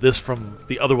differentiates this from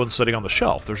the other ones sitting on the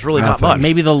shelf. There's really not Nothing. much.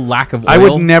 Maybe the lack of oil. I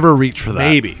would never reach for that.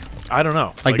 Maybe. I don't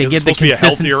know. Like they it's get the supposed to be a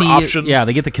healthier consistency. option. Yeah,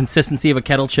 they get the consistency of a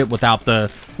kettle chip without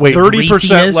the 30%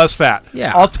 greasiness. less fat.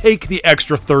 Yeah. I'll take the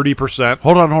extra 30%.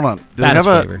 Hold on. Do That is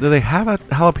flavor. they have a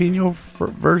jalapeno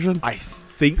version? I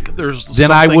think there's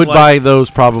Then I something would like- buy those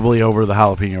probably over the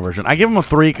jalapeno version. I give them a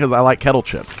 3 because I like kettle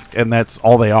chips, and that's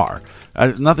all they are.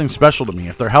 Nothing special to me.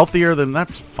 If they're healthier, then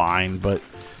that's fine. But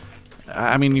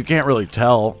I mean, you can't really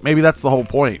tell. Maybe that's the whole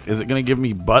point. Is it going to give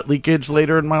me butt leakage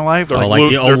later in my life? They're Oh, like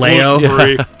the they're Oleo?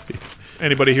 gluten-free.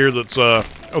 Anybody here that's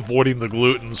avoiding the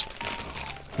glutens?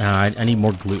 I need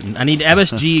more gluten. I need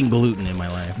MSG and gluten in my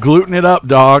life. Gluten it up,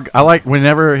 dog. I like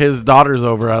whenever his daughter's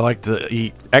over, I like to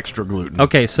eat extra gluten.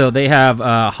 Okay, so they have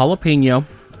jalapeno.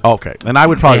 Okay, then I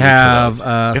would probably They reach for have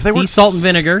those. If they were sea salt and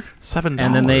vinegar. $7.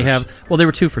 And then they have, well, they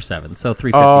were 2 for $7, so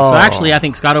 $3.50. Oh. So actually, I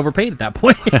think Scott overpaid at that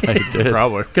point. I did.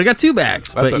 Probably. Could have got 2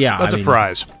 bags, That's but yeah, that's I a mean,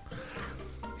 fries.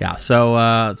 Yeah,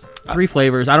 so 3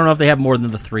 flavors. I don't know if they have more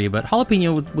than the 3, but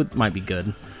jalapeno might be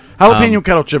good. Jalapeno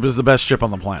kettle chip is the best chip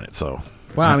on the planet. So,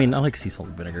 Well, I mean, I like sea salt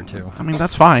and vinegar too. I mean,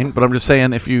 that's fine. But I'm just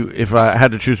saying, if I had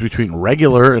to choose between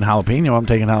regular and jalapeno, I'm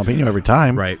taking jalapeno every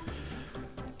time. Right.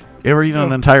 You ever eaten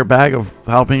an entire bag of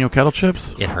jalapeno kettle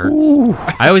chips? It hurts.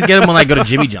 I always get them when I go to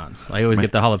Jimmy John's. I always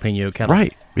get the jalapeno kettle.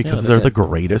 Right, because Yeah, they're they're the good.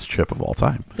 greatest chip of all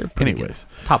time. They're pretty Anyways,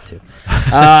 good. Top 2.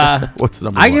 what's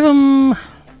number I one? give them,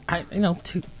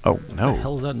 2. Oh What the no,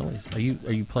 hell is that noise? Are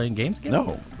you playing games again?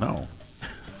 no.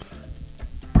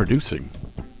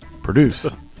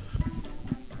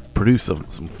 Produce some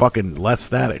fucking less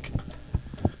static.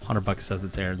 $100 says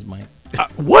it's Aaron's mic.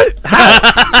 What? How?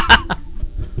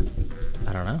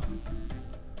 I don't know.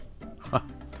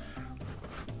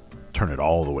 Turn it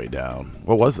all the way down.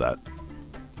 What was that?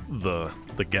 The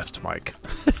guest mic.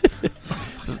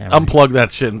 Unplug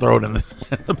that shit and throw it in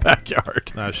the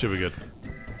backyard. Nah, it should be good.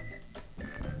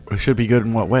 It should be good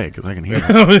in what way? Because I can hear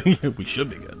it. We should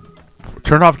be good.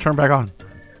 Turn it off, turn it back on.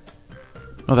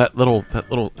 Oh, that little,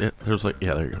 there's like,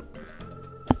 yeah, there you go.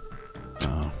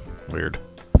 Oh, weird.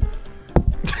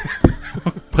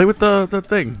 Play with the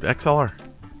thing, the XLR.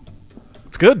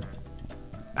 It's good.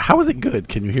 How is it good?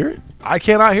 Can you hear it? I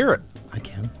cannot hear it. I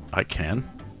can. I can.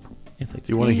 It's like,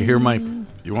 Do you want to hear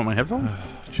you want my headphones?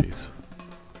 Jeez.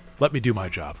 Let me do my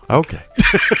job. Okay.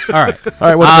 all right. All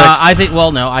right, what's next?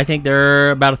 I think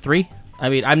they're about a 3. I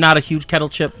mean, I'm not a huge kettle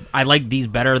chip. I like these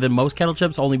better than most kettle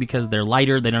chips only because they're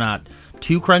lighter. They're not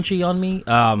too crunchy on me.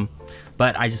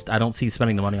 But I don't see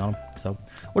spending the money on them. So,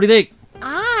 what do you think?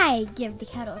 I give the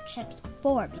kettle chips a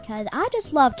 4 because I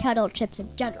just love kettle chips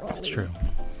in general. It's true.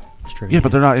 It's true. Yeah,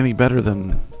 but they're not any better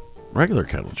than regular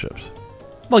kettle chips.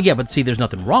 well, yeah, but see, there's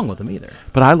nothing wrong with them either.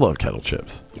 But I love kettle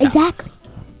chips. Exactly.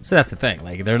 So that's the thing.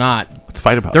 Like they're not Let's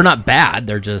fight about they're it. not bad.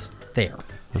 They're just there.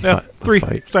 Let's Yeah, fight. Let's 3.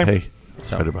 fight. Same. Hey, let's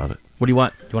So- fight about it. What do you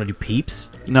want? Do you want to do Peeps?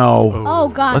 No. Oh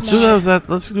God, Let's no. do those.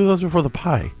 Let's do those before the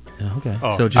pie. Yeah, okay.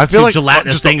 Oh. So I just feel two like-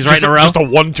 gelatinous Just things right in a row. Just a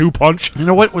 1-2 punch. You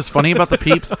know what was funny about the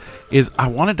Peeps is I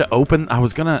wanted to open. I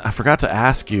forgot to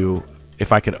ask you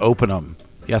if I could open them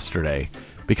yesterday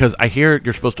because I hear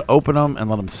you're supposed to open them and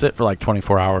let them sit for like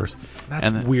 24 hours. That's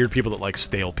and weird. People that like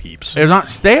stale Peeps. they're not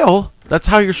stale. That's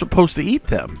how you're supposed to eat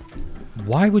them.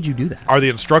 Why would you do that? Are the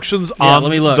instructions Yeah, on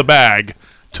let me look. the bag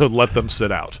to let them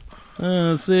sit out?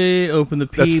 See, open the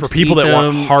That's Peeps. for people eat that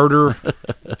want them. harder,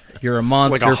 You're a like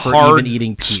monster a for hard, even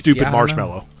eating Peeps. stupid Yeah, I don't know.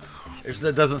 marshmallow.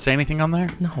 It doesn't say anything on there.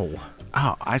 No.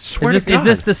 Oh, I swear Is to God.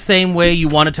 this the same way you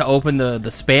wanted to open the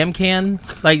spam can?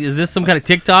 Like, is this some kind of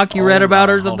TikTok you read about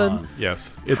or something?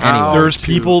 Yes, it's Anyway. there's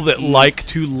people that like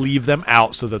to leave them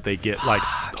out so that they get like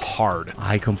hard.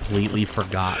 I completely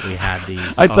forgot we had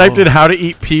these. I typed in how to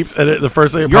eat Peeps and the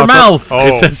first thing it Your pops up- mouth. Oh,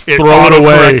 it says it throw it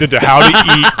away. auto-corrected to how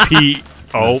to eat Pete.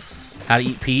 Oh, How to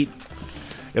eat Pete.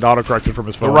 it auto-corrected from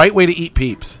his The phone. right way to eat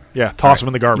Peeps. Yeah, toss them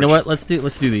in the garbage. You know what? Let's do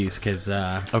these because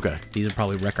Okay. these will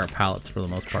probably wreck our palates for the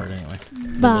most part anyway.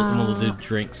 Bah. And we'll do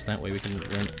drinks that way we can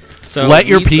drink. So Let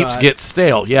your we've Peeps got- get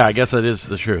stale. Yeah, I guess that is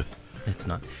the truth. It's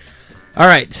not. All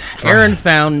right. Aaron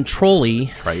found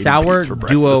Trolley Try eating Sour Peeps for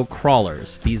Duo breakfast.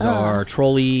 Crawlers. These are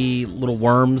Trolley little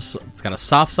worms. It's got a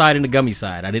soft side and a gummy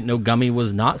side. I didn't know gummy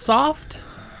was not soft.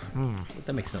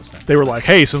 That makes no sense. They were like,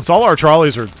 "Hey, since all our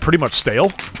trolleys are pretty much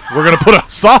stale, we're gonna put a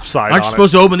soft side Aren't you on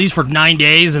supposed to open these for 9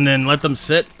 days and then let them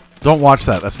sit? Don't watch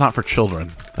that. That's not for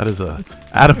children. That is a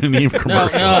Adam and Eve No,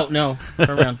 commercial. no.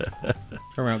 Turn around.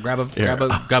 Turn around, grab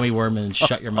a gummy worm and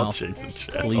shut your I'll mouth. change the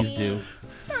channel. Please do.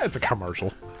 It's a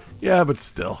commercial. Yeah, but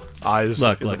still. Eyes.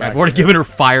 Look, in the I've back. already given her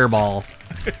Fireball.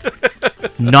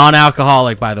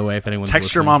 Non-alcoholic, by the way, if anyone's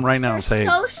Text your listening. mom right now and say,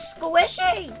 So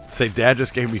squishy. say, Dad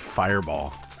just gave me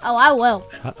Fireball. Oh, I will.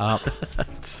 Shut up.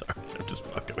 Sorry, I'm just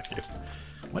fucking with you.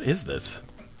 What is this?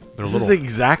 They're This little, is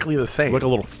exactly the same. like a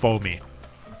little foamy.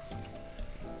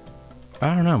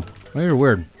 I don't know. They're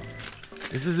weird.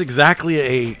 This is exactly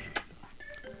a...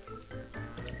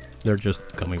 They're just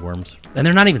gummy worms. And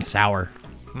they're not even sour.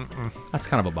 That's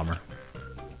kind of a bummer.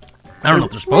 I don't know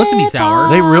if they're supposed to be sour.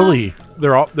 They really...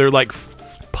 They're like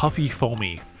puffy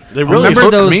foamy. They really Remember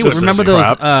hooked those? me with Remember this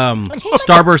those crap.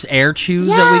 Starburst Air Chews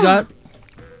that we Yeah. got?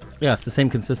 Yeah, it's the same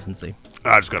consistency.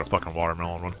 I just got a fucking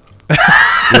watermelon one.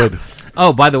 Good.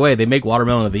 Oh, by the way, they make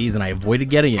watermelon of these, and I avoided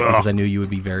getting it because I knew you would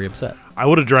be very upset. I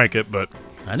would have drank it, but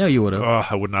I know you would have.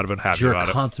 I would not have been happy You're about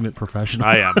a it. consummate professional.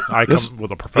 I am. I come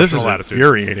with a This professional is attitude.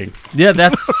 infuriating. Yeah,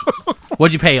 that's.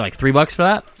 What'd you pay? Like $3 for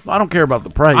that? I don't care about the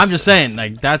price. I'm just saying,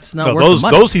 like that's not No, worth those the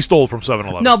money. those he stole from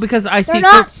 7-Eleven. No, because I see. They're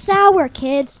not sour,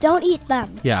 kids. Don't eat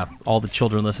them. Yeah, all the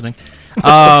children listening.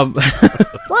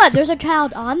 What? There's a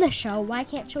child on the show. Why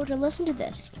can't children listen to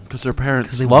this? because their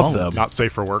parents they love won't. them. Not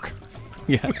safe for work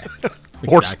Yeah,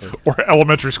 or exactly. or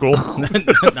elementary school.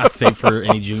 Not safe for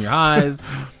any junior highs.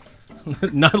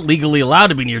 Not legally allowed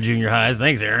to be near junior highs.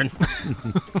 Thanks, Aaron.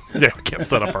 Yeah, we can't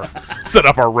set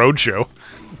up our road show.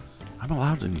 I'm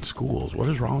allowed in schools. What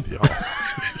is wrong with y'all?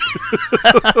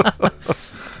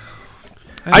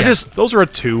 I just... Those are a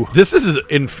 2. This is...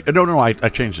 No, I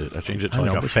changed it. I changed it to I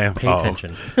like know, a but fam... pay oh.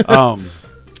 attention.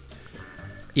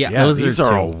 Yeah, those these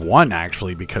are are a two. 1,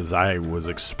 actually, because I was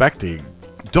expecting...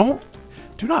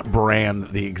 Do not brand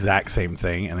the exact same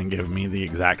thing and then give me the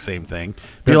exact same thing.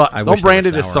 I Don't wish they brand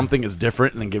were it as sour. something is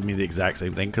different and then give me the exact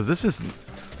same thing, because this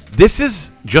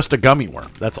is just a gummy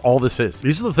worm. That's all this is.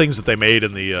 These are the things that they made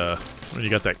in the when you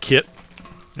got that kit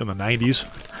in the 90s.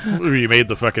 Where you made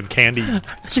the fucking candy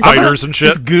spiders and shit.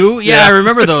 Just goo? Yeah, I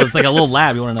remember those. Like a little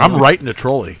lab. You want to know? I'm writing a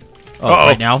trolley. Oh, Uh-oh.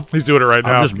 right now? He's doing it right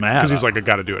I'm now. just mad. Because he's like, I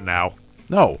got to do it now.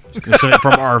 No. Gonna send it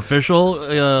from our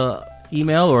official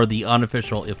email or the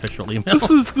unofficial email?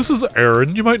 This is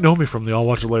Aaron. You might know me from the I'll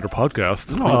Watch It Later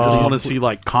podcast. No, I just want to see,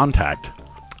 like, contact.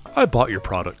 I bought your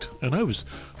product, and I was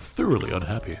thoroughly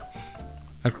unhappy.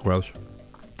 That's gross.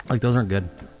 Like, those aren't good.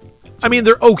 I mean,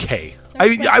 they're okay.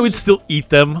 They're I would squishy. still eat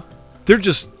them. They're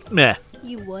just meh.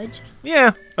 You would.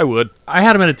 Yeah, I would. I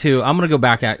had them at a 2. I'm going to go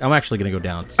back at... I'm actually going to go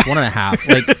down. It's 1.5.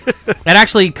 Like, it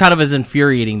actually kind of is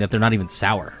infuriating that they're not even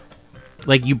sour.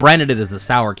 Like, you branded it as a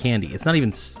sour candy. It's not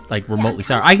even, like, remotely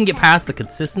sour. I can get past the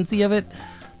consistency of it.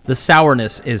 The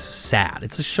sourness is sad.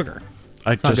 It's a sugar.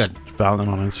 I It's not just good. found them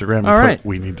on Instagram. And All right. put,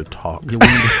 we need to talk. Yeah,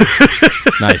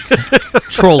 nice.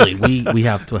 Trolley. We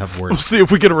have to have We'll words. see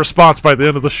if we get a response by the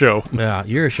end of the show. Yeah,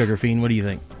 you're a sugar fiend. What do you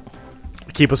think?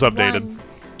 Keep us updated. One.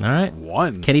 All right.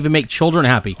 1. Can't even make children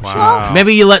happy. Wow.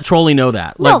 Maybe you let Trolley know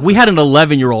that. Like, No. we had an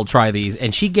 11-year-old try these,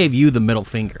 and she gave you the middle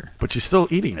finger. But you're still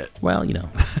eating it. Well, you know,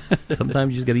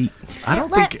 sometimes you just gotta eat. I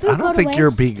don't let think food go to you're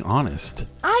waste. being honest.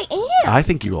 I am. I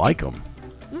think you like them.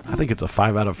 I think it's a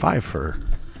 5 out of 5 for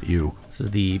you. This is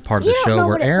the part of You the don't show know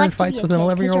where what it's Aaron like to fights be a with an kid,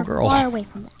 11-year-old 'cause you're girl. Far away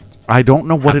from that. I don't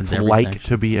know what Happens it's every like snatch.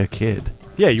 to be a kid.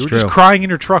 Yeah, you were true. just crying in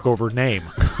your truck over name.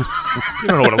 You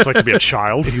don't know what it was like to be a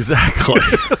child. Exactly.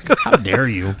 How dare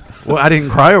you? Well, I didn't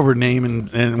cry over Name,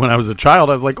 and when I was a child,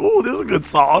 I was like, "Oh, this is a good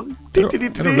song. I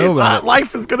don't know about it.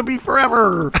 Life is gonna be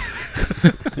forever."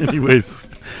 Anyways,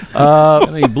 I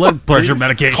mean, blood pressure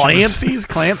medications.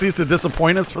 Clancy's to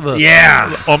disappoint us for the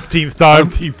Yeah. Umpteenth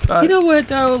time. You know what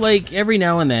though? Like every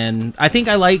now and then, I think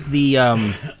I like the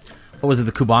what was it?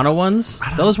 The Cubano ones.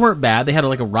 Those weren't bad. They had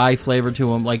like a rye flavor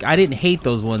to them. Like I didn't hate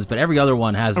those ones, but every other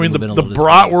one has. I mean, been a the little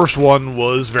disappointing. bratwurst one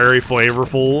was very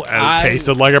flavorful and I- it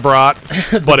tasted like a brat.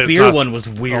 But it's beer not- one was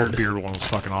Oh, weird. the beer one was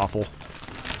fucking awful.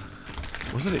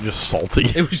 Wasn't it just salty?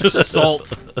 It was just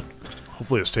salt.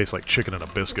 Hopefully, this tastes like chicken and a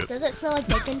biscuit. Does it smell like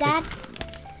bacon, Dad?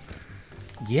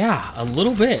 Yeah, a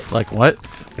little bit. Like what?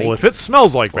 Well, if it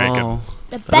smells like bacon, Well,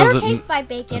 It better doesn't- taste by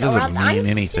bacon, that or doesn't else I'm mean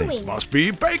anything. suing. must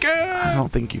be bacon. I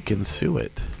don't think you can sue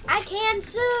it. I can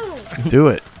sue. Do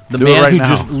it. The Do man it right who now.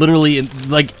 just literally,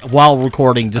 like, while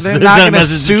recording, just They're sent not a going to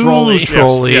message sue to Trolley.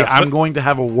 Trolley. Yes, I'm but- going to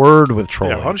have a word with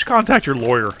Trolley. Yeah, why don't you contact your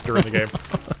lawyer during the game?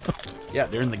 Yeah,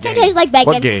 during the game. It tastes like bacon.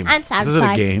 What game? I'm This isn't a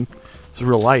satisfied. game. It's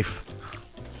real life.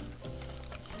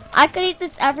 I could eat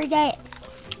this every day.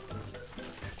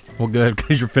 Well, good,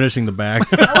 because you're finishing the bag.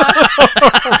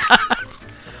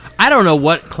 I don't know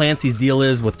what Clancy's deal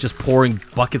is with just pouring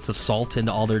buckets of salt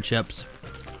into all their chips,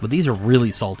 but these are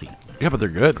really salty. Yeah, but they're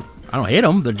good. I don't hate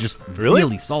them. They're just Really?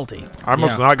 really salty. I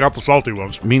must not got the salty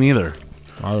ones. Me neither.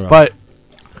 I don't know. But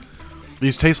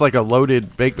these taste like a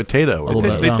loaded baked potato. little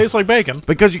bit. They Yeah. taste like bacon.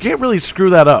 Because you can't really screw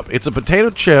that up. It's a potato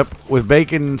chip with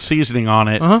bacon seasoning on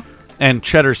it Uh-huh. and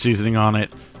cheddar seasoning on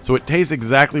it. So it tastes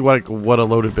exactly what a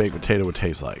loaded baked potato would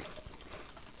taste like.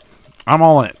 I'm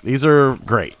all in. These are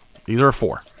great. These are a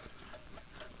 4.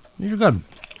 These are good.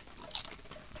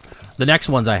 The next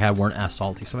ones I had weren't as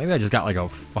salty, so maybe I just got like a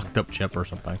fucked up chip or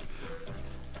something.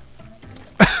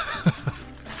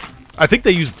 I think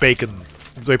they use bacon.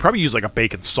 They probably use like a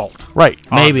bacon salt. Right.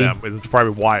 On Maybe. them. It's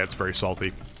probably why it's very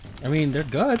salty. I mean, they're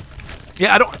good.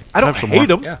 Yeah, I don't Have some hate more.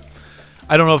 them. Yeah.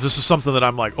 I don't know if this is something that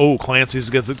I'm like, oh, Clancy's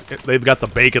gets it. They've got the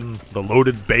bacon, the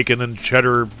loaded bacon and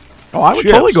cheddar. Oh, I would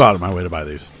chips. totally go out of my way to buy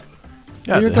these.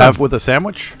 Yeah, You're to good. have with a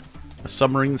sandwich. A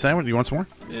submarine sandwich. Do you want some more?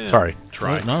 Yeah. Sorry.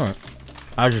 Try. No.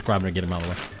 I was just grabbing to get them out of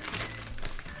the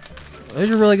way.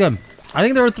 These are really good. I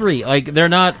think there are 3. Like, they're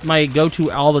not my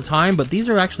go-to all the time, but these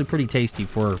are actually pretty tasty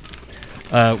for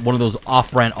one of those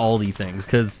off-brand Aldi things.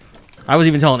 Because I was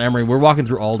even telling Emery, we're walking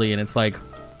through Aldi, and it's like,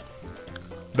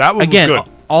 That one again, was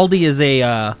good. Aldi is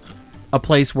a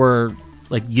place where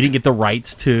like you didn't get the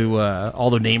rights to all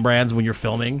the name brands when you're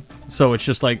filming, so it's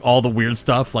just like all the weird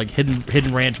stuff, like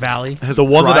Hidden Ranch Valley. The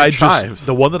one that Dried chives.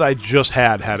 I just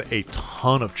had a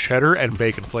ton of cheddar and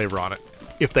bacon flavor on it.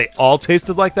 If they all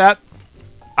tasted like that,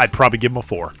 I'd probably give them a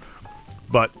 4.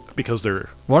 But because they're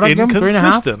What'd I give 'em, 3.5?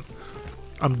 inconsistent,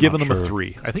 I'm giving them a sure.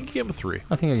 3. I think you give them a 3.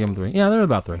 I think I gave them 3. Yeah, they're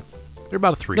about 3. They're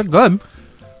about a 3. They're good.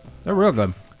 They're real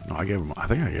good. No, I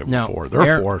think I gave them No, a 4. They're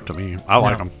Aaron- a 4 to me. I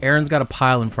like Now, them. Aaron's got a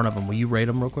pile in front of him. Will you rate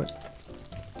them real quick,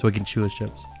 so we can chew his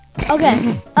chips?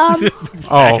 Okay.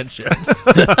 Stack of chips.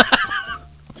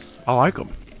 I like them.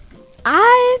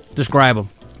 Describe them.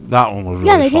 That one was really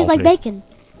Yeah, they taste like salty. bacon.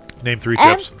 Name 3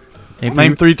 And- chips.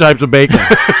 Name 3 types of bacon.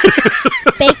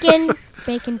 Bacon,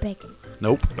 bacon, bacon.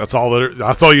 Nope. That's all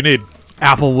you need.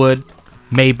 Applewood,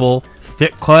 maple,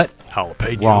 thick cut,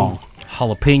 Jalapeno. Wrong.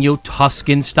 jalapeno,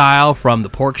 Tuscan style from the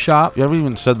pork shop. You haven't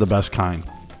even said the best kind.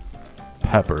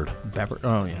 Peppered. Pepper.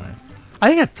 Oh yeah, I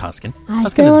think that's Tuscan. I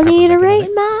Tuscan is still pepper need to bacon, I rate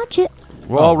think. my chip.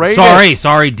 Well, rate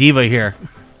Sorry, Diva here.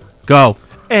 Go.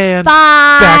 And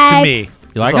 5. back to me.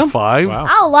 You like It's a them? 5. Wow.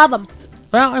 I love them.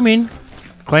 Well, I mean,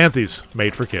 Clancy's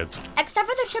made for kids. Except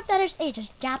for the chip that is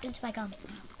just jabbed into my gum.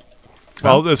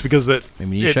 Well, it's because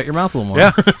maybe you shut your mouth a little more.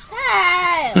 Yeah.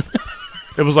 Hey!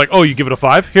 It was like, oh, you give it a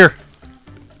 5? Here.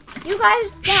 You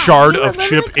guys. Yeah, Shard you were of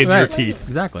literally chip in your Right. teeth.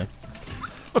 Exactly.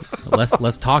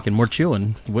 less talking, more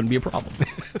chewing wouldn't be a problem.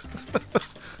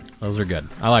 Those are good.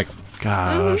 I like them.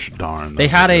 Gosh darn. They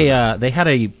those had are good. they had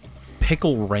a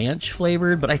pickle ranch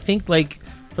flavored, but I think like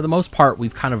for the most part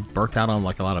we've kind of burnt out on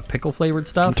like a lot of pickle flavored I'm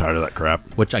stuff, tired of that crap.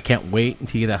 which I can't wait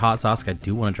until you get that hot sauce. I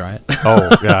do want to try it. Oh,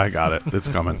 yeah, I got it. It's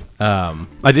coming.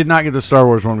 I did not get the Star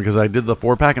Wars one because I did the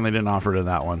 4-pack and they didn't offer it in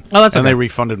that one. Oh, that's And okay. they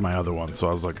refunded my other one, so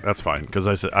I was like, that's fine. Because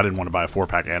I said I didn't want to buy a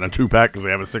 4-pack and a 2-pack because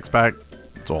they have a 6-pack.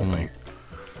 It's the whole thing.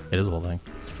 It is a whole thing.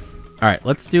 All right,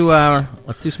 let's do some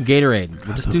Gatorade.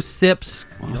 We'll just do sips.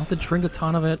 You don't have to drink a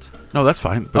ton of it. No, that's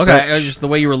fine. But Okay, that- just the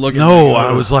way you were looking. no,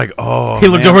 I was like, oh. He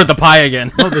looked man. over at the pie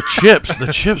again. No, the chips.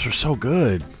 The chips are so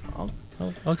good.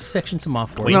 I'll section some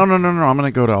off for No, you. no, no, no. I'm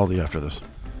going to go to Aldi after this.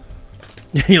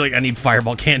 You're like, I need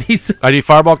Fireball candies. I need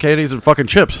Fireball candies and fucking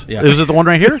chips. Yeah. Is it the one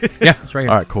right here? Yeah, it's right here.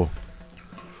 All right, cool.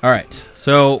 All right.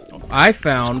 So I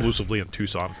found. Exclusively in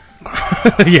Tucson.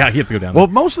 Yeah, you have to go down. Well,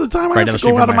 most of the time Right I down the have to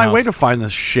street go from out of my my way house. to find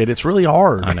this shit. It's really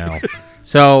hard. I know.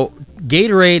 So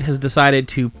Gatorade has decided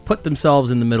to put themselves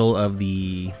in the middle of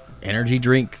the energy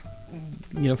drink,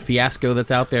 fiasco that's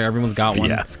out there. Everyone's got one.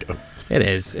 Fiasco. It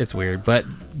is. It's weird. But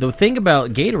the thing about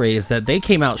Gatorade is that they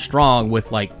came out strong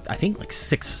with I think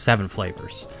 6-7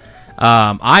 flavors.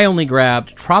 I only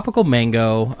grabbed tropical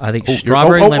mango. I think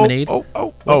strawberry lemonade.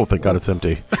 Oh, thank God it's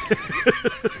empty.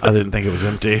 I didn't think it was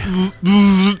empty.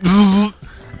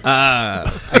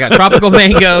 I got tropical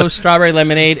mango, strawberry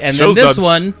lemonade, and then Show's this done.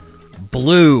 one,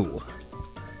 blue.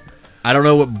 I don't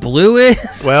know what blue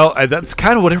is. Well, that's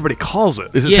kind of what everybody calls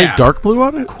it. Does it Yeah. say dark blue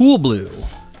on it? Cool blue.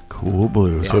 Cool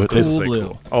blue. So Yeah, it cool is. Say blue.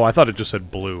 cool. Oh, I thought it just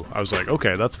said blue. I was like,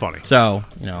 okay, that's funny. So,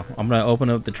 I'm going to open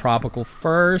up the tropical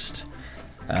first.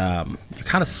 They're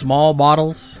kind of small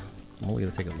bottles. I'm only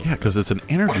going to take a look. Yeah, because it's an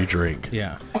energy drink.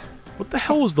 Yeah. What the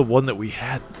hell was the one that we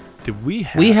had? Did we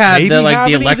have? We had maybe the have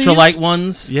any of electrolyte these?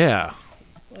 ones Yeah.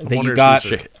 that you got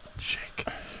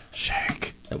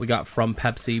Shake. that we got from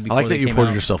Pepsi I before like they that you came poured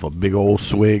out. yourself a big old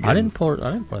swig. I and didn't pour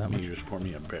that much. You just poured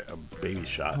me a baby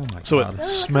shot. Oh my So god. it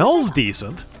smells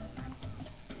decent.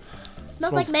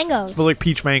 Smells like mangoes. Smells like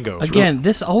peach mango. Again,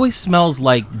 this always smells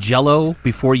like Jell-O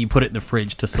before you put it in the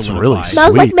fridge to solidify. really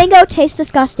Smells like Sweet. mango. Tastes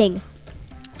disgusting.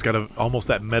 It's got almost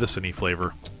that medicine-y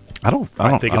flavor. I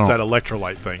think it's that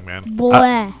electrolyte thing, man.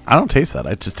 Bleh. I don't taste that.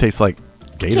 It just tastes like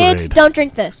Gatorade. Kids, don't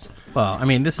drink this. Well, I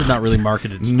mean, this is not really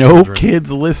marketed to No children.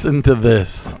 kids listen to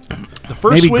this. The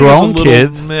first Maybe swing is a grown little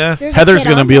kids. meh. There's a Heather's kid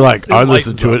gonna on be this. like, I It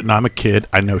listen to lightens it, up. and I'm a kid.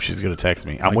 I know she's gonna text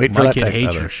me. I'm waiting for My that kid text. hates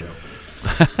Heather. your show.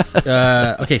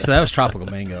 Okay, so that was tropical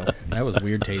mango. That was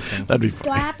weird tasting. That'd be Do I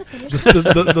funny. have to finish?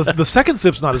 The second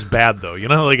sip's not as bad, though. You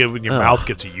know, like when your Ugh. mouth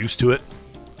gets used to it.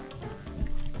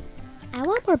 I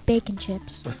want more bacon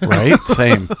chips. Right?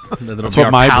 Same. That'll That's be what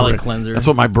our my palate brain, cleanser. That's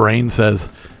what my brain says.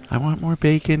 I want more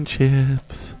bacon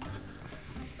chips.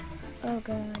 Oh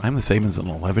god. I'm the same as an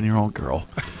 11-year-old girl.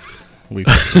 We've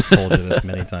told you this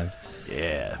many times.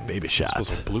 Yeah, baby Supposed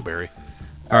shots. to be blueberry.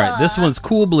 All right, this one's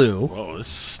cool blue. Oh, this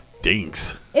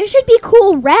stinks. It should be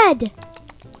cool red.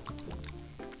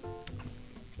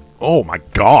 Oh my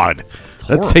god, that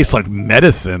horrible. tastes like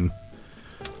medicine.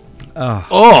 Ugh.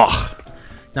 Oh,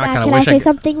 Now I kind Can of I wish say I could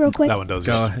something real quick? That one does.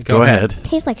 go ahead.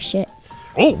 Tastes like shit.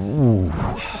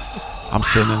 I'm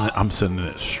sending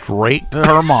it straight to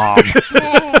her mom.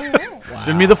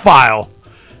 Send me the file,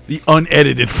 the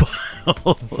unedited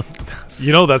file.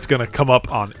 You know that's going to come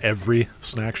up on every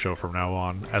snack show from now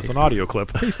on as an audio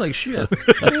clip. Tastes like shit.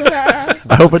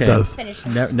 I hope it Okay. does. Finish.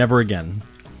 Never again.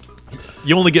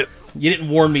 You only get You didn't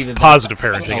warn me that. positive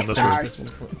parenting in this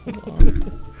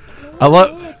one. I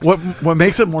love what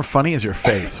makes it more funny is your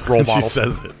face. Role when she model.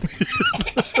 says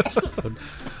it.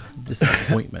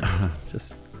 Disappointment.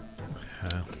 Just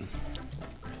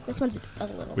This one's a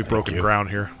little. We've broken ground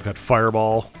here. We've had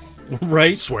fireball,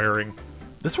 right. swearing.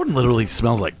 This one literally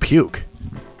smells like puke.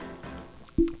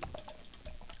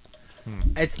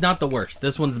 It's not the worst.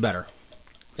 This one's better.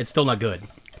 It's still not good.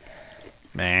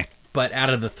 Meh. But out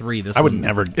of the three, this I would one,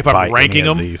 never. If I'm buy any ranking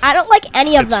of them, these. I don't like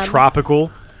any of It's them.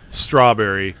 tropical,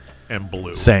 strawberry, and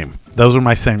blue. Same. Those are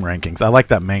my same rankings. I like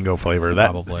that mango flavor.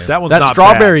 That Probably. That one's that not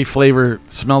strawberry flavor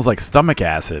smells like stomach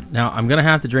acid. Now I'm gonna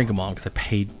have to drink them all because I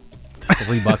paid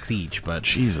 $3 each. But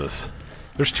Jesus. bad.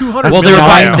 There's 200 well, they were million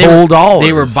buy now. they, whole were- dollars.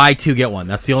 they were buy two get one.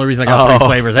 That's the only reason I got Oh. three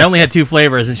flavors. I only had two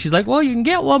flavors, and she's like, "Well, you can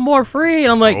get one more free."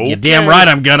 And I'm like, "You Okay. damn right,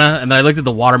 I'm gonna." And then I looked at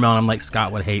the watermelon. I'm like,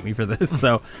 Scott would hate me for this,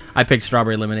 so I picked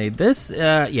strawberry lemonade. This,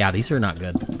 yeah, these are not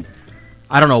good.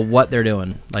 I don't know what they're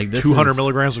doing. Like this, 200 is,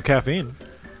 milligrams of caffeine.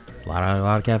 It's a lot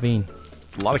of caffeine.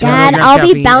 It's a lot of Dad, milligrams I'll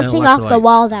caffeine be and bouncing off the electrolytes.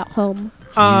 walls at home.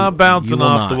 You bouncing will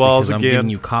off not, the walls because I'm again. giving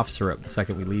you cough syrup the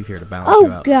second we leave here to balance you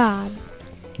Oh out. god.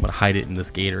 I'm gonna hide it in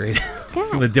this Gatorade. God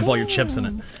I'm gonna dip all your chips in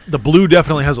it. The blue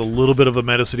definitely has a little bit of a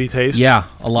medicine-y taste. Yeah,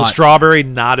 a The lot. strawberry,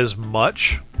 not as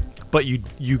much, but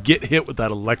you get hit with that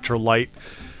electrolyte.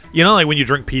 You know, like when you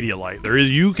drink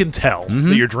Pedialyte, you can tell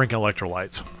that you're drinking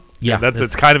electrolytes. Yeah, And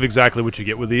that's kind of exactly what you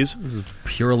get with these.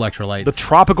 pure electrolytes. The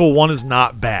tropical one is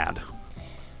not bad.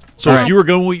 So Alright.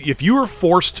 if you were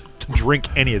forced to drink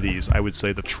any of these, I would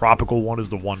say the tropical one is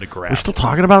the one to grab. We're still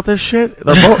talking about this shit?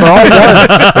 They're all ones.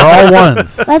 They're all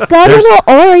ones. Let's go to the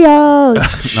Oreos. No,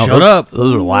 Shut those, up.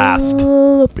 Those are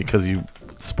last because you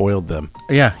spoiled them.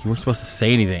 Yeah, you weren't supposed to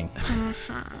say anything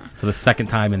for the second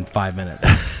time in 5 minutes.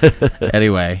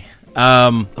 Anyway,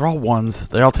 They're all ones.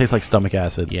 They all taste like stomach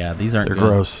acid. yeah, these aren't They're good.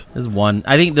 gross. This is one.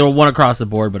 I think there were one across the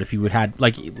board, but if you would had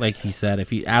like he said,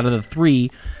 if you out of the three,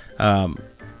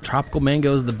 tropical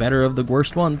mango is the better of the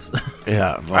worst ones.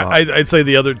 Yeah. I'd say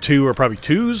the other two are probably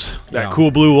twos. That Yeah. cool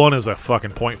blue one is a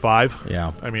fucking 0.5.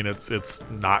 Yeah. I mean, it's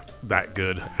not that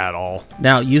good at all.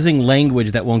 Now, using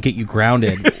language that won't get you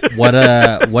grounded,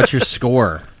 what's your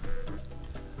score?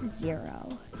 0.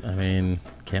 I mean,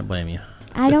 can't blame you.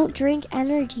 I don't drink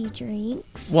energy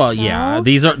drinks. Well, so- yeah,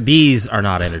 these are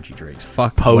not energy drinks.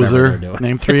 Fuck whatever Poser. they're doing.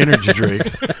 Name 3 energy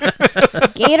drinks.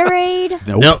 Gatorade,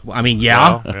 Nope. No, I mean,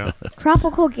 yeah. Yeah.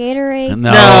 tropical Gatorade,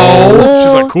 No. No.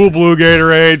 She's like, cool blue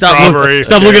Gatorade, strawberry.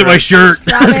 Stop looking at my shirt.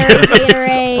 strawberry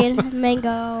Gatorade,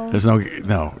 mango. There's no.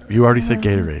 You already said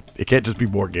Gatorade. It can't just be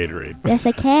more Gatorade. Yes, I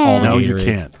All can. the No, you Gatorades.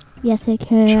 can't. Yes, I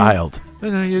can. Child.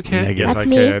 No, you can't. Negative. Yes, That's I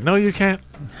me. can. No, you can't.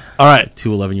 All right. Two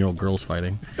 11-year-old girls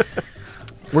fighting.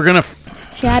 We're going to.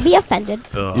 Should I be offended?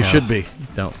 You should be.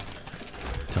 Don't.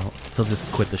 He'll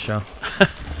just quit the show.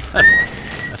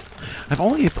 I've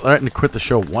only threatened to quit the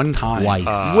show one time.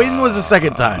 Twice. When was the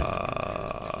second time?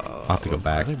 I'll have to go I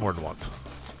back. think more than once.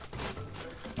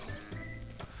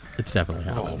 It's definitely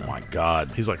Oh happening. my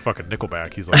God. He's like fucking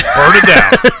Nickelback. He's like, burn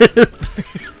it down.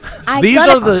 I'm These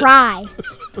gonna are the- cry.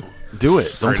 Do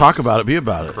it. Don't talk about it. Be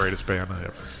about it. Greatest band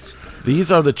ever.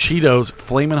 These are the Cheetos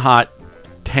Flamin' Hot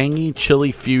Tangy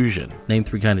Chili Fusion. Name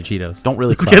 3 kind of Cheetos. Don't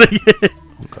really Just cry. kidding.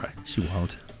 Okay. She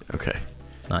won't. Okay.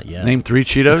 Yeah. Name 3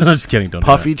 Cheetos. I'm just kidding. Don't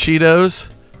Puffy Cheetos,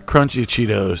 Crunchy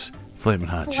Cheetos, Flamin'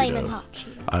 Hot Flamin' Cheetos. Hot Cheetos.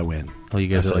 I win. Oh, you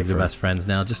guys That's are like it the for- best friends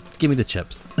now. Just give me the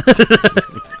chips.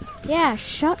 Yeah,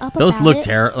 shut up Those about look it.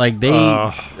 terrible. Like they.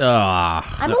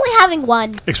 I'm only having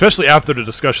one. Especially after the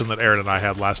discussion that Aaron and I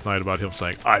had last night about him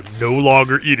saying, I'm no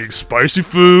longer eating spicy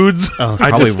foods. Oh, I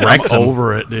probably just, wrecks I'm them.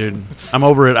 over it, dude. I'm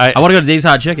over it. I want to go to Dave's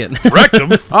Hot Chicken. Wrecked them.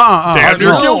 Damn near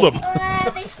no. killed them.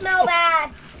 They smell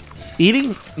bad.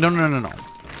 Eating? No.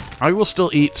 I will still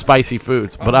eat spicy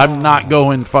foods, but I'm not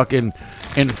going fucking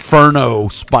inferno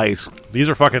spice. These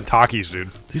are fucking Takis, dude.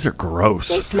 These are gross.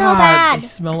 They smell God, bad. They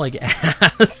smell like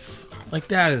ass. Like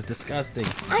that is disgusting.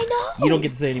 I know. You don't get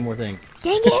to say any more things.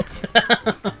 Dang it.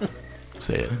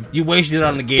 Say it. You wasted it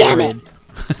on the Damn it.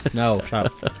 Gatorade. No, shut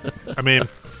up. I mean,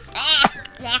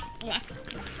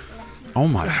 Oh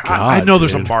my god! I know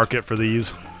there's a dude. market for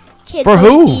these. Kids For don't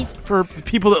who? eat these. For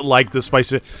people that like the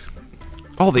spicy.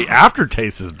 Oh, the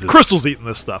aftertaste is this. Crystal's eating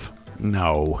this stuff.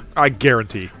 No. I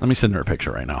guarantee. Let me send her a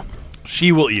picture right now.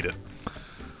 She will eat it.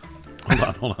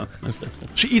 Hold on.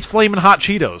 She eats Flamin' Hot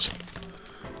Cheetos.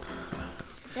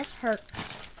 This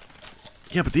hurts.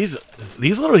 Yeah, but these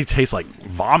literally taste like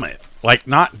vomit. Like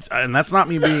not, and that's not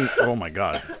me being. Oh my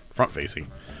god, front facing.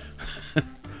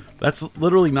 That's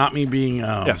literally not me being.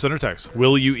 Yeah, send her text.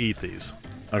 Will you eat these?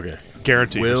 Okay.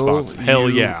 Guaranteed Will response. Hell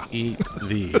you yeah. eat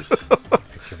these?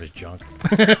 Picture of his junk.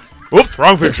 Oops,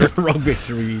 wrong picture. Wrong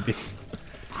picture. We eat these.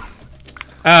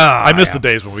 I miss the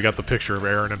days when we got the picture of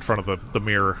Aaron in front of the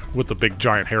mirror with the big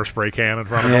giant hairspray can in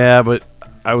front of him. Yeah, but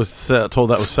I was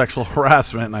told that was sexual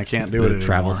harassment, and I can't do it The anymore.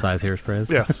 travel size hairsprays.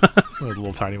 Yes. The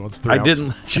little tiny ones. 3 I ounce.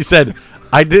 didn't. She said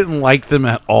I didn't like them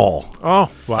at all. Oh,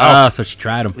 wow. So she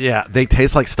tried them. Yeah, they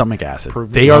taste like stomach acid.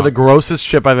 Prove They me are wrong. the grossest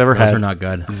chip I've ever Those had. are not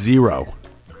good. 0.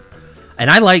 And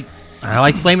I like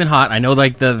Flamin' Hot. I know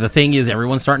like the thing is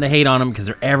everyone's starting to hate on them because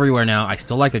they're everywhere now. I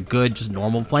still like a good, just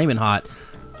normal Flamin' Hot.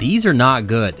 These are not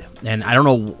good, and I don't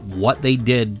know what they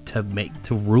did to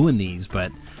ruin these.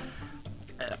 But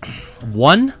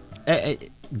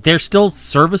they're still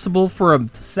serviceable for a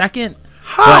second.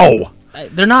 How?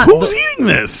 But they're not. Who's eating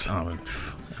this? I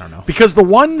don't know. Because the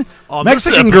one On this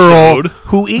Mexican girl episode-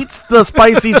 who eats the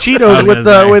spicy I Cheetos was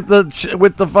gonna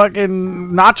with the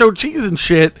fucking nacho cheese and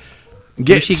shit,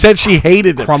 she said she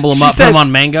hated it. crumble 'em She up, put 'em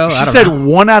on mango? I She don't said know.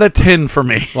 1 out of 10 for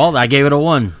me. Well, I gave it a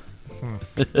 1.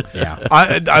 Yeah.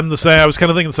 I'm the same. I was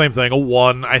kind of thinking the same thing. A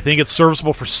 1. I think it's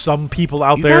serviceable for some people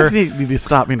out You there. guys need to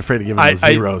stop being afraid of giving I- those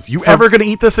I- zeros. You for- ever going to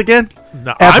eat this again?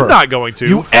 No, Ever. I'm not going to.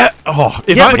 If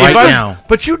If yeah, I- but, right now.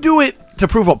 but you do it to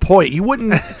prove a point. You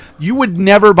wouldn't. You would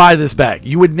never buy this bag.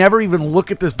 You would never even look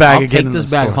at this bag I'll again. take in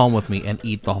this the bag store. home with me and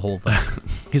eat the whole thing.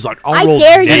 He's like, I roll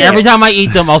dare you. And naked. every time I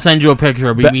eat them, I'll send you a picture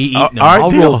of me eating them. all right,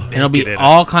 I'll deal. roll, and it'll be Naked in it.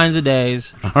 all kinds of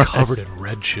days. covered in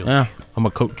red chili. Yeah, I'm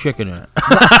gonna coat chicken in it.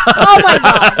 Oh my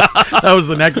god. That was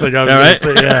the next thing I was All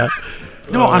going to say. Yeah.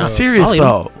 No, I'm serious I'll eat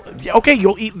though. Yeah, okay,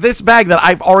 you'll eat this bag that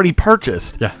I've already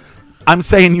purchased. Yeah. I'm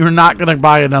saying you're not going to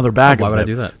buy another bag. Why of would I it.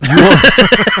 do that?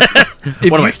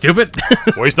 If What am you- I, stupid?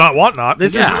 Waste not, want not.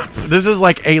 This Yeah. this is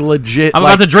like a legit I'm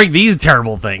about to drink these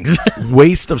terrible things.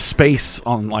 waste of space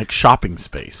on like shopping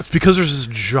space. It's because there's this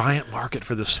giant market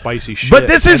for this spicy shit. But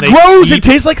this is and they gross. It keep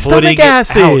tastes like stomach putting it out.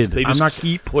 acid. They I'm just not-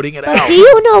 keep putting it But out. do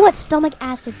you know what stomach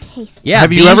acid tastes like? Yeah,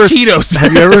 Have you these ever Cheetos?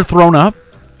 Have you ever thrown up?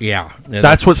 Yeah,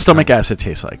 That's what stomach acid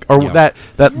tastes like, or Yeah.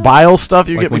 that bile stuff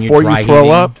you Like get when you're before dry you throw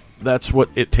heaving. up. That's what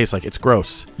it tastes like. It's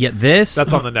gross. Yeah, this.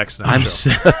 That's on the next night I'm.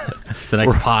 show. It's the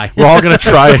next pie. We're all gonna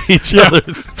try each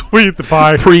other's We eat the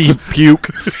pie. pre-puke.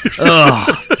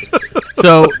 Ugh.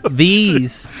 So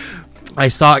these, I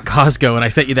saw at Costco, and I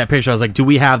sent you that picture. I was like, "Do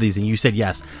we have these?" And you said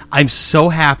yes. I'm so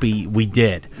happy we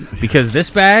did because this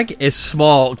bag is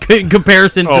small in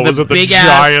comparison Oh, to was the it the big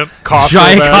giant ass Costco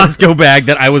giant bag? Costco bag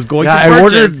that I was going Yeah, to I purchase.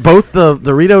 ordered both the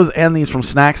Doritos and these from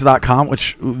Snacks.com,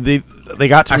 which they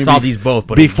got to I me saw these both,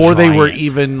 but before they were giant.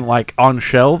 even like on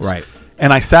shelves. Right.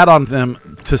 And I sat on them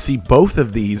to see both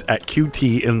of these at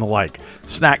QT in the like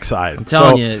snack size. I'm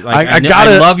telling you, like, I I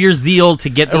gotta love your zeal to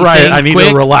get these right. things I need quick.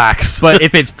 to relax. But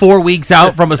if it's 4 weeks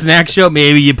out from a snack show,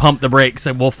 maybe you pump the brakes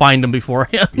and we'll find them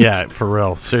beforehand. yeah, for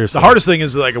real, seriously. The hardest thing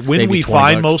is like when Save we you $20.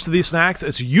 find most of these snacks,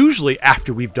 it's usually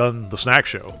after we've done the snack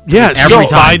show. Yeah, Every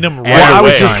so- time. Find them right Well, I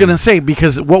was away. just gonna say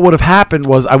because what would have happened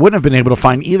was I wouldn't have been able to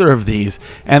find either of these,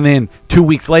 and then 2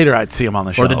 weeks later I'd see them on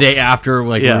the Or shelves. the day after,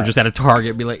 like we Yeah. were just at a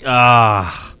Target, be like,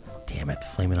 damn it,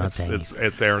 Flaming Hot Tangies.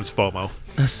 It's Aaron's FOMO.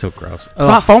 That's so gross. It's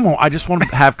not FOMO. I just want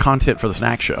to have content for the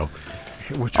snack show.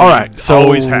 which All we right, so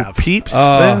always have. Peeps.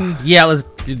 Then Yeah, let's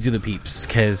do the peeps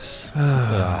because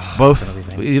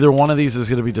both. Either one of these is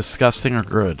going to be disgusting or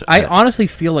good. I honestly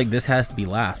feel like this has to be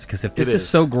last because if this It is is.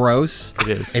 so gross, It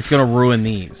is. it's going to ruin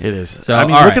these. It is. So I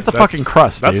mean, all look right. at the fucking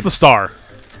crust. That's dude. the star.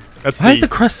 That's Why is the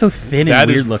crust so thin and that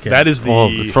weird is looking? that is the Well,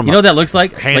 it's from you know what that looks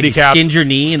like? Like you Handicap skinned your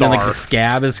knee and then like the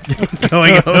star. scab is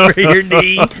going over your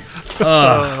knee.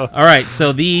 All right,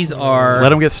 so these are Let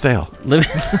them get stale.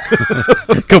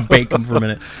 go bake them for a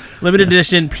minute. Limited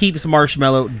edition Peeps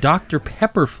Marshmallow Dr.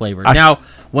 Pepper flavor. Now,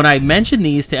 when I mentioned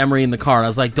these to Emery in the car, I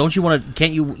was like, "Don't you want to?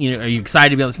 Can't you? You know, are you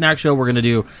excited to be on the snack show? We're going to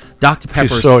do Dr.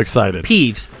 Pepper's so excited.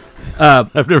 Peeps."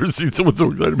 I've never seen someone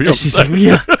so excited to be on She's set. like,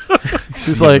 "Yeah."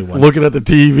 She's like looking at the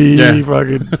TV. Yeah.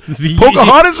 Fucking She's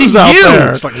Pocahontas is out you.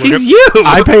 there. She's you.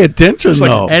 I pay attention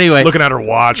though. Anyway, looking at her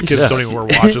watch. Kids don't even wear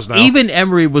watches now. even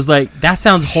Emery was like, "That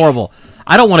sounds horrible.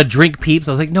 I don't want to drink Peeps."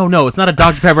 I was like, no, it's not a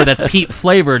Dr. Pepper that's Peep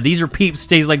flavored. These are Peeps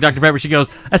tastes like Dr. Pepper. She goes,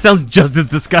 "That sounds just as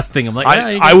disgusting." I'm like, "Yeah,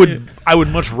 you I can- would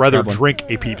much rather Grab one. drink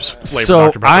a Peeps flavor So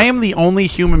Dr. Pepper. I am the only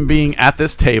human being at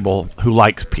this table who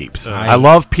likes Peeps. I- I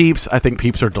love Peeps. I think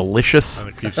Peeps are delicious. I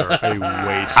think Peeps are a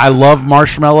waste. I love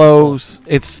marshmallows.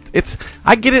 It's.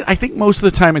 I get it. I think most of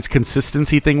the time it's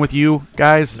consistency thing with you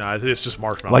guys. No, it's just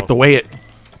marshmallow. Like the way it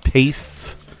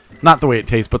tastes, not the way it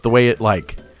tastes, but the way it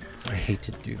like. I hate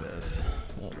to do this.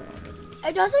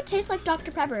 It doesn't taste like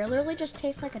Dr. Pepper. It literally just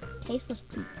tastes like a tasteless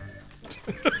peep.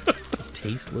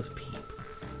 Tasteless Peep.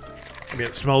 I mean,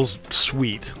 it smells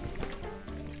sweet.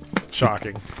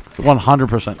 Shocking.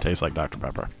 100% tastes like Dr.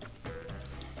 Pepper.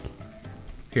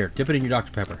 Here, dip it in your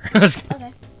Dr. Pepper.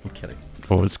 Okay. I'm kidding.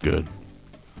 Oh, it's good.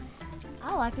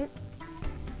 I like it.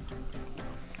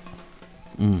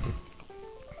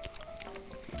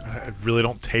 I really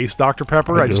don't taste Dr.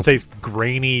 Pepper. I I just do. taste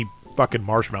grainy fucking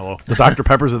marshmallow. The Dr.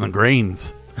 Pepper's in the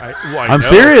grains. I I'm know.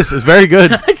 serious. It's very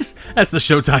good. That's the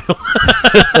show title.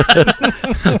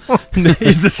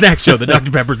 It's the snack show. The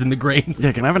Dr. Pepper's in the grains.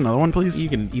 Yeah, can I have another one, please? You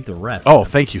can eat the rest. Oh,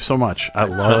 thank you so much. I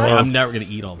Trust me, love. I'm never going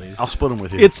to eat all these. I'll split them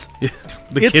with you. It's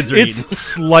The kids are it's eating.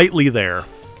 slightly there,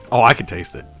 oh, I can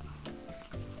taste it.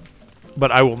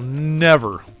 but I will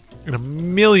never, in a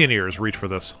million years, reach for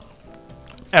this.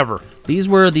 Ever. These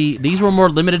were more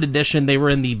limited edition. They were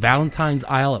in the Valentine's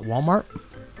aisle at Walmart.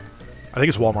 I think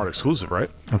it's Walmart exclusive, right?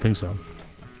 I think so.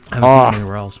 I haven't seen it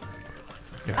anywhere else.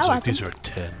 Yeah, I like these are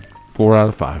 10. 4 out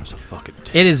of 5. Fucking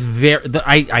 10. It is very.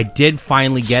 I did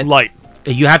finally get. Slight.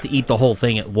 You have to eat the whole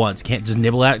thing at once. Can't just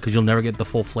nibble at it because you'll never get the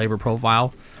full flavor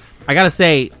profile. I gotta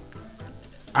say,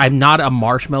 I'm not a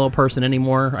marshmallow person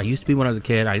anymore. I used to be when I was a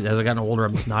kid. As I gotten older,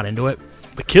 I'm just not into it.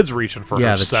 The kid's reaching for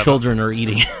Yeah, her the seventh. children are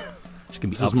eating. It's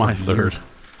gonna be This up is my for third. years.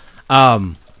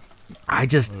 I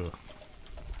just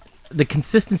the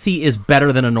consistency is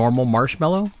better than a normal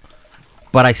marshmallow,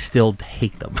 but I still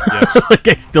hate them. Yes. Like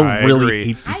I still I really agree.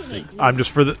 hate I these hate things. you. I'm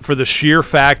just for the sheer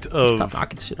fact Stop of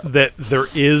knocking shit up. that there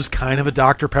is kind of a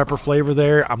Dr. Pepper flavor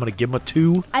there. I'm gonna give him a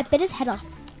 2. I bit his head off.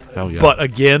 Hell yeah. But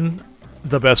again,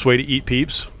 the best way to eat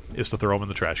Peeps is to throw them in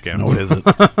the trash can. no, it isn't.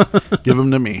 Give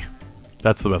them to me.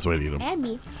 That's the best way to eat them. And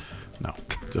me. No,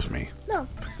 just me. No,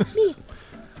 me.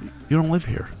 You don't live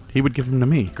here. He would give them to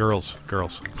me. Girls.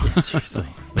 Yeah, seriously,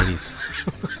 ladies.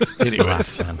 Anyways.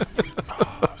 Relax, man.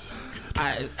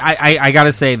 I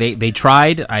gotta say they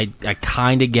tried. I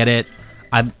kind of get it.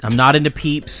 I'm not into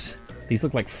Peeps. These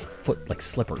look like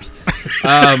slippers.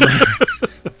 I'm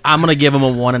gonna give them a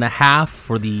 1.5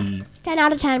 for the. 10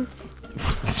 out of 10.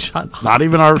 Shut up. Not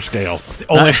even our scale. The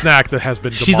only snack that has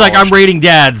been She's like, I'm demolished. rating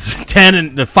Dad's 10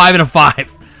 and 5 and a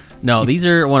 5. No, these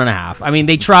are 1.5. I mean,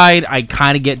 they tried. I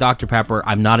kind of get Dr. Pepper.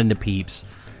 I'm not into Peeps.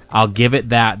 I'll give it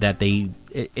that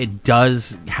it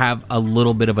does have a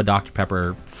little bit of a Dr.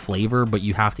 Pepper flavor, but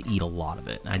you have to eat a lot of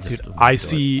it. I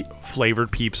see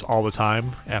flavored Peeps all the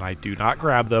time, and I do not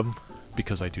grab them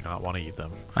because I do not want to eat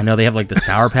them. I know they have like the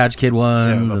Sour Patch Kid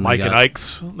ones. the and Mike they and got-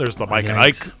 Ike's. There's the Mike and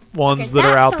Ike's. Ike ones Because that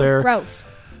are out sounds there. Gross.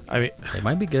 I mean, They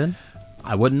might be good.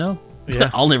 I wouldn't know. Yeah.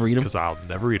 I'll never eat them. because I'll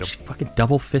never eat them. She's fucking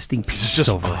double fisting Peeps just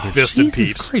over here. fisting Jesus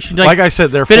Peeps. Christ. She's Like I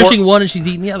said, they're finishing one and she's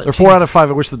eating the other. They're 4 out of 5.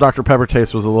 I wish the Dr. Pepper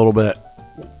taste was a little bit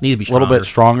Need to be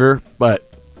stronger,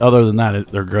 but other than that,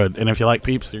 they're good. And if you like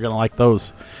Peeps, you're gonna like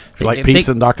those. If you like If Peeps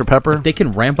they- and Dr. Pepper, If they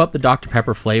can ramp up the Dr.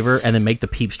 Pepper flavor and then make the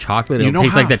Peeps chocolate, You it'll know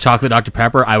taste like how- that chocolate Dr.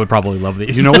 Pepper, I would probably love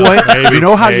these. you know what? Maybe, you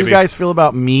know how you maybe. guys feel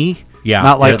about me? Yeah,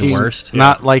 not they're the liking worst.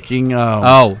 Not liking.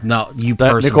 Oh, no, you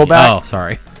That personally. Nickelback? Oh,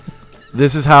 sorry.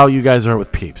 This is how you guys are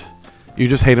with Peeps. You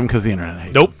just hate them because the internet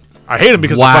hates. Nope. I hate them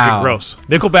because Wow. they're fucking gross.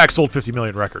 Nickelback sold 50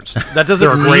 million records. them. That doesn't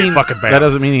They're a great mean fucking band. That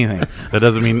doesn't mean anything. That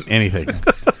doesn't mean anything.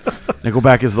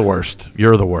 Nickelback is the worst.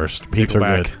 You're the worst. Peeps are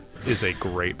Nickelback. good. is a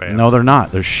great band. No, they're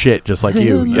not. They're shit, just like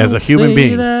you, as a human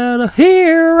being.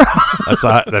 Here.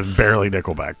 That's barely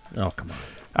Nickelback. Oh, come on.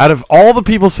 Out of all the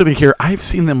people sitting here, I've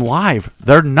seen them live.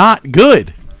 They're not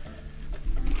good.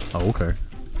 Oh, okay.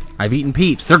 I've eaten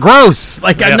Peeps. They're gross.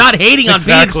 Like, I'm Yes, not hating on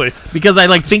exactly. Peeps because I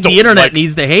think don't the internet like-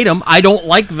 needs to hate them. I don't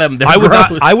like them. They're I would gross.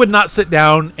 not. I would not sit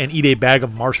down and eat a bag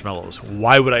of marshmallows.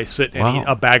 Why would I sit and Wow. eat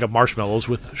a bag of marshmallows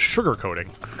with sugar coating?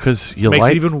 Because you Makes it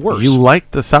like even worse. You like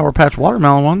the Sour Patch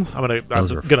Watermelon ones I'm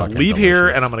Those are gonna fucking leave here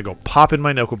delicious. and I'm gonna go pop in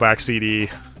my Nickelback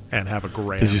CD and have a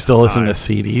grand. because you still listen to time.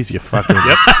 CDs. You fucking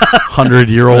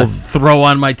 100-year-old. Throw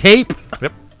on my tape.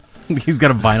 Yep. He's got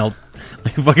a vinyl,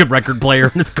 like a fucking record player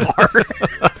in his car.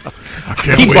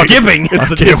 Can't Keep wait. skipping. It's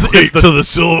the Can't it's, wait it's the till the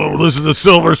silver. Listen to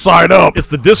Silver Side Up. it's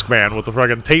the Discman with the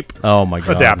fucking tape Oh my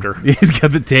god. adapter. He's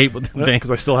got the tape with the thing. Because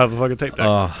I still have the fucking tape deck.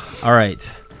 All right.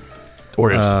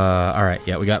 Oreos. All right.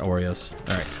 Yeah, we got Oreos.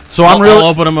 All right. So I'm I'll really.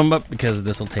 open them up because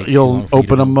this will take. too You'll long for you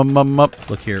to open them up.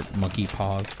 Look here, monkey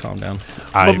paws. Calm down.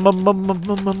 I-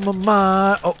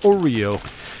 My Oreo.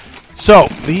 So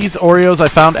these Oreos I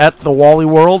found at the Wally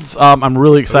Worlds. I'm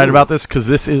really excited about this because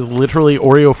this is literally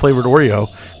Oreo flavored Oreo,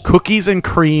 cookies and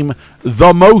cream,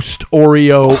 the most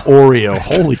Oreo.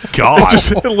 Holy God!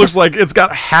 It looks like it's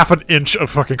got half an inch of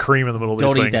fucking cream in the middle of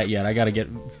Don't these eat things. that yet. I gotta get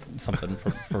something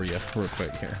for you real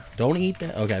quick here. Don't eat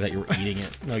that. Okay, I thought you were eating it.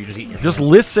 No, you're just eating it. Just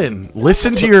listen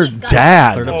to your Put it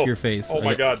dad. up Oh. to your face. Oh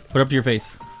my God. Put it up to your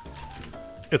face.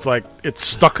 It's like it's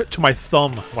stuck to my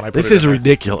thumb when I put This it is in there.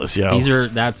 ridiculous, yo. These are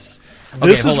that's. Okay,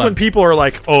 This is hold when on. people are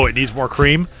like, "Oh, it needs more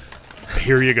cream."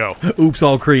 Here you go. Oops,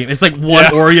 all cream. It's like one Yeah.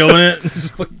 Oreo in it.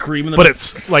 Just fucking cream in the. But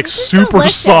it's like super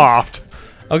delicious. soft.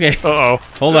 okay. Uh oh.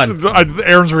 Hold on.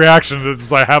 Aaron's reaction is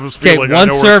I have this Okay, feeling. I one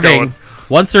know where it's serving. going.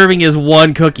 One serving is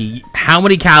one cookie. How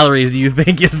many calories do you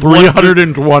think is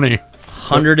 320.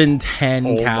 110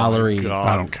 Oh my calories. God.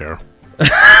 I don't care.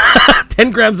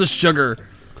 10 grams of sugar.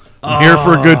 I'm here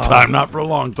for a good time, not for a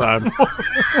long time.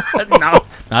 No,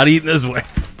 not eating this way.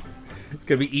 He's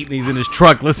gonna be eating these in his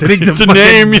truck, listening to The fucking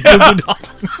name, yeah. Goo Goo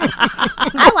Dolls.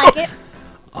 I like it.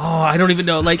 Oh, I don't even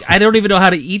know. Like, I don't even know how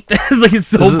to eat this. Like, it's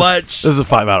so This is- much. This is a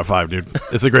 5 out of 5, dude.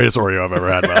 It's the greatest Oreo I've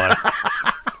ever had in my life.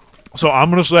 So I'm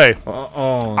gonna say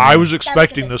Oh, I was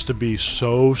expecting this to be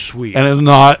so sweet, And it's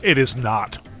not. it is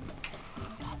not.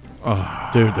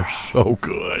 Dude, they're so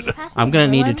good. I'm gonna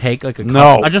need to take like a couple.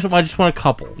 No. I just want a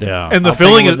couple. Yeah. And the I'll bring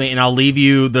filling it is with me, and I'll leave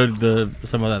you the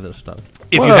some of that other stuff.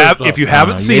 if What you other have stuff? if you No,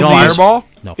 haven't you seen need these, Fireball?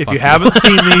 No, if fuck you haven't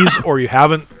seen these or you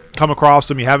haven't come across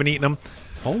them, you haven't eaten them.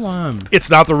 Hold on. It's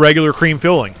not the regular cream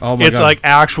filling. Oh my it's God. like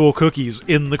actual cookies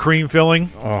in the cream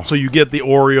filling. Oh. So you get the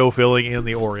Oreo filling in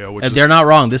the Oreo, which And is they're not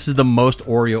wrong. This is the most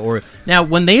Oreo. Now,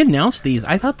 when they announced these,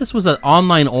 I thought this was an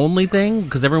online only thing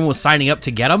because everyone was signing up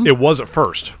to get them it was at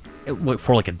first.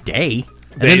 for like a day,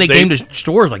 and They- then they they- came to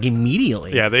stores like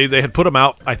immediately. Yeah, they had put them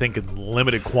out, I think, in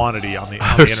limited quantity on the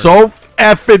They're internet. so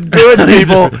effing good,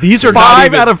 people. these are not 5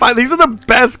 even- out of 5. These are the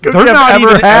best cookies They're I've not ever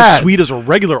even had. as sweet as a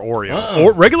regular Oreo.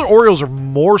 Or regular Oreos are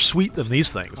more sweet than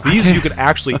these things. These you could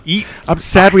actually eat. I'm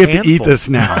sad we have to eat handful. this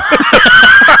now.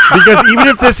 Because even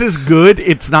if this is good,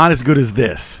 it's not as good as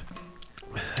this.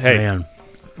 Hey, Man,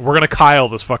 we're gonna Kyle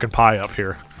this fucking pie up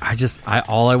here.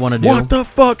 all I want to do, What the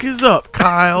fuck is up,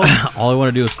 Kyle? all I want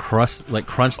to do is crunch this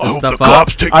stuff the up.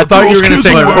 cops take I the thought you were girls' going to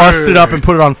say kids away. crust it up and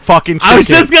put it on fucking chicken. I was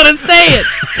just gonna say it.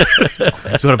 I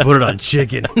just want to put it on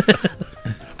chicken.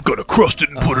 Gonna crust it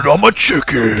and put it on my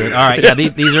chicken. All right, yeah,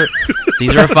 these are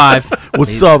a 5.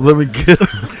 What's up? Let me get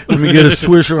a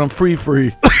swisher on free.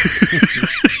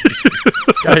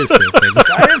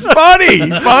 That is funny.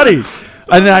 He's funny.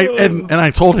 And I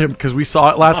told him because we saw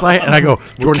it last night, and I go,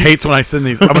 Jordan hates when I send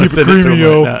these. I'm going to send it to him.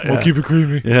 yo. Right now. We'll keep it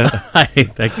creamy. Yeah. I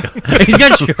hate that guy. He's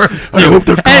got shirts too. I hope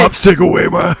the Hey, cops take away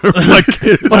my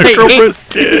kid, my Hey, girlfriend's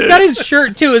he's kid. got his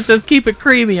shirt too. It says "Keep it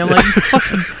creamy." I'm like,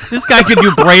 fucking, this guy could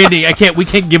do branding. We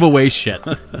can't give away shit.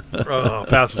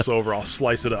 Pass this over. I'll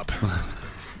slice it up.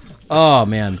 Oh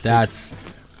man, that's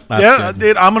Yeah,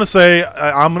 good. I'm gonna say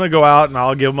I'm gonna go out and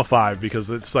I'll give them a 5 because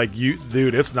it's like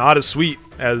dude, it's not as sweet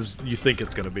as you think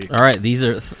it's gonna be. All right. These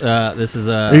are. This is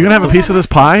Are you gonna have a piece of this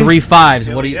pie? 3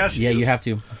 5s. What do you? yeah, she Yeah, is. you have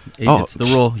to. Oh, It's the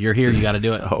rule. You're here. You got to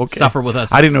do it. Okay. Suffer with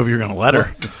us. I didn't know if you were gonna let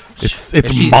her. It's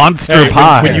If she- monster Hey,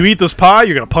 pie. when you eat this pie,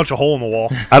 you're gonna punch a hole in the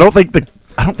wall. I don't think the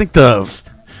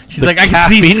She's the like, I can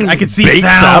see. caffeine I can see bakes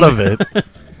sound out of it.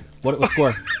 What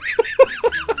score?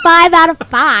 5 out of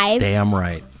 5. Damn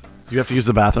right. You have to use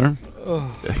the bathroom. Go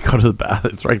to the bath.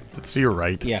 It's right. It's to your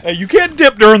right. Yeah. Hey, you can't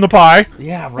dip during the pie.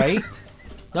 Yeah. Right.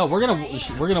 No, we're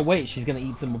gonna wait. She's gonna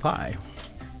eat some pie.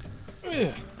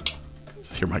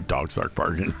 Just hear my dog start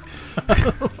barking.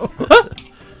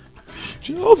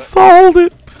 Just sold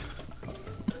it.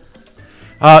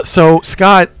 So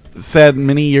Scott said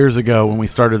many years ago when we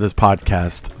started this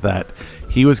podcast that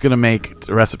he was going to make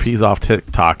recipes off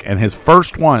TikTok, and his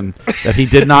first one that he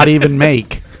did not even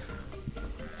make,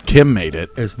 Kim made it.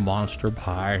 Is monster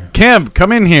pie. Kim,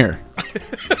 come in here.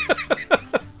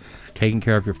 Taking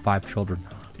care of your 5 children.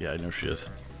 Yeah, I know she is.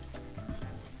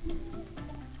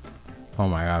 Oh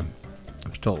my god.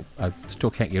 I still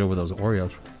can't get over those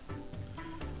Oreos.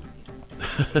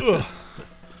 Having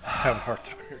a hard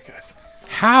time here, guys.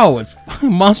 How? It's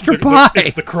fucking monster pie.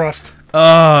 It's the crust.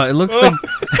 It looks like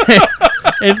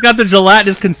it's got the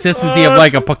gelatinous consistency of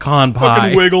like a pecan pie.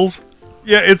 Fucking wiggles.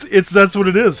 Yeah, it's that's what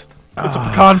it is. It's a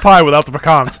pecan pie without the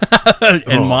pecans.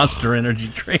 And Monster Energy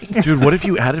drink. Dude, what if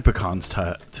you added pecans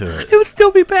to it? It would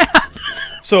still be bad.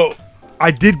 So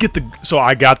I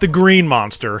got the green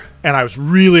Monster, and I was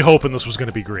really hoping this was going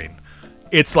to be green.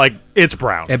 It's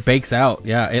brown. It bakes out.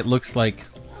 Yeah, it looks like.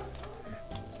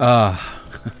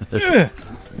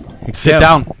 Sit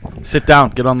down.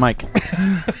 Get on mic.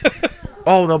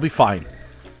 Oh, they'll be fine.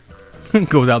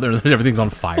 Goes out there and everything's on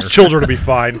fire. Children will be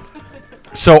fine.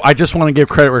 So I just want to give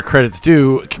credit where credit's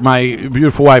due. My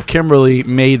beautiful wife Kimberly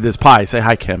made this pie. Say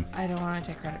hi, Kim. I don't want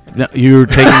to take credit for No, this. you're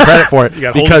taking credit for it You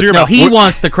gotta hold it because to your mouth. He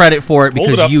wants the credit for it Hold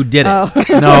it because up. you did it.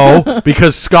 no,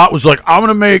 because Scott was like, "I'm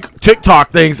gonna make TikTok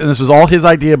things," and this was all his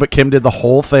idea. But Kim did the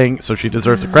whole thing, so she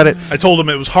deserves the credit. I told him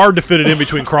it was hard to fit it in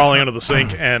between crawling under the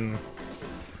sink and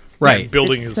Right.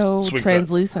 building It's his so swing set.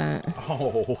 translucent.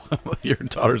 Oh, your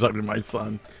daughter's talking to my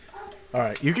son. All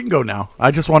right, you can go now.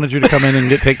 I just wanted you to come in and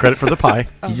take credit for the pie.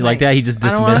 Did you like that? He just I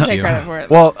don't want to dismissed take you. credit for it.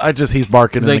 Well, he's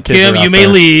barking. He's and like, the kids Kim, are you out may there.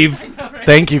 leave.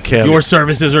 Thank you, Kim. Your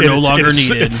services are no longer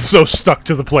needed. It's so stuck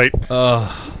to the plate. I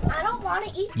don't want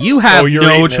to eat. You have you're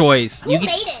no eating it. choice. Who You made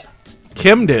get, it?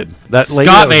 Kim did. That lady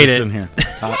Scott that was made just it. in here.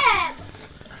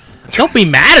 don't be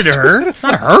mad at her. It's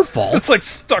not her fault. It's like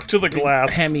stuck to the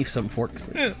glass. Hand me some forks,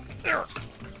 please.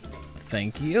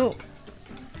 Thank you.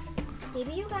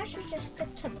 Maybe you guys should just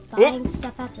stick to buying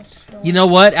stuff at the store. You know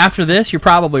what? After this, you're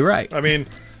probably right. I mean,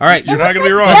 All right, you're you not going to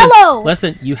be wrong. Jello.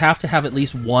 listen. You have to have at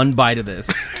least one bite of this.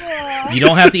 You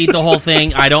don't have to eat the whole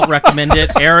thing. I don't recommend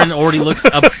it. Aaron already looks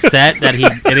upset that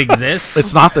it exists.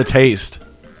 It's not the taste;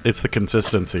 it's the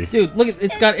consistency. Dude, look!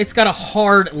 It's got a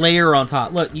hard layer on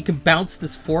top. Look, you can bounce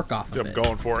this fork off of I'm it.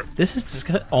 going for it. This is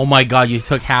disgusting. Oh my god! You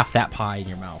took half that pie in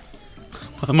your mouth.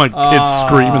 My kids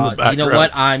scream in the background. You know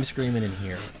what? I'm screaming in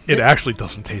here. It actually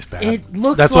doesn't taste bad. It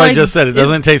looks. That's like, what I just said. It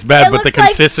doesn't taste bad, it but the looks like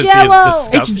consistency Jell-O.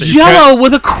 is It's disgusting. Jello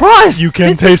with a crust. You can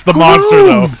This taste is the monster,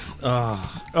 though. gross.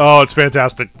 Oh, it's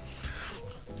fantastic.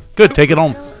 Good. Take it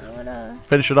home.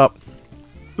 Finish it up.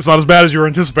 It's not as bad as you were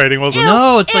anticipating, was it?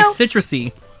 No, it's like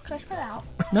citrusy. Can I spit it out?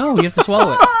 No, you have to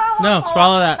swallow it. No,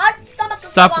 swallow that. My stomach doesn't want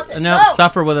Suffer. it. No,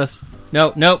 suffer with us.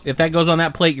 No, nope. If that goes on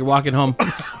that plate, you're walking home.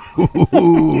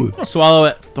 Swallow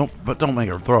it. Don't make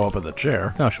her throw up in the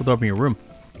chair. No, she'll throw up in your room.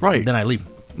 Right. Then I leave,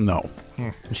 No.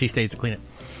 and she stays to clean it.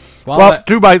 Swallow Well, it.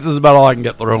 2 bites is about all I can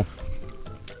get through.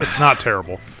 It's not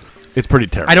terrible. It's pretty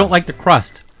terrible. I don't like the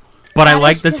crust, but I That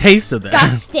like is the taste of it.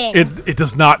 Disgusting. It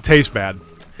does not taste bad.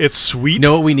 It's sweet. You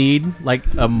know what we need? Like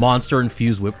a Monster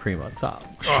infused whipped cream on top.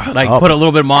 Like Oh. put a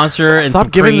little bit of Monster and Stop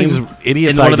some giving cream these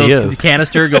idiots in one of ideas. those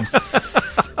canister. Go.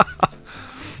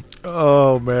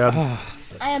 Oh, man.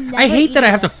 I am. I never hate that I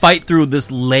eating have to this. fight through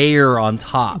this layer on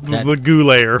top. That, The goo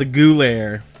layer. the goo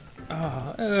layer.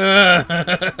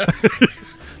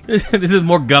 This is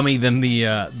more gummy than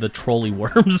the trolley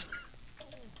worms.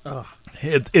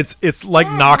 It's like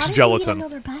Dad, Knox why did you eat gelatin.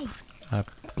 another bite?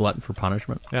 Glutton for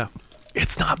punishment. Yeah.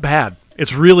 It's not bad.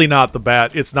 It's really not the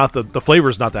bad. It's not the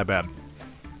flavor's not that bad.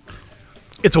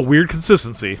 It's a weird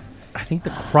consistency. I think the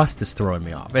crust is throwing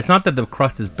me off. It's not that the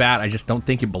crust is bad. I just don't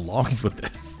think it belongs with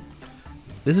this.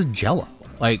 This is Jello.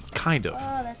 Like, Kind of.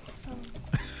 Oh, that's so.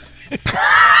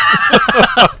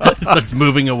 it starts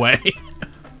moving away.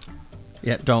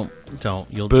 Yeah, don't.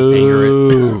 You'll just anger it.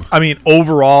 Boo. I mean,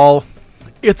 overall,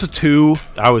 it's a 2.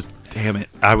 Damn it.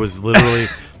 I was literally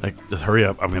like, just hurry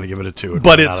up. I'm going to give it a 2. and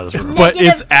But run out of this room. it's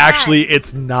Negative 10. actually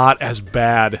it's not as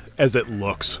bad as it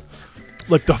looks.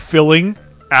 Like the filling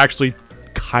actually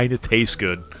kind of tastes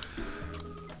good.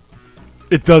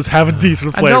 It does have a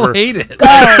decent I flavor. don't hate it.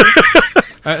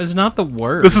 It's not the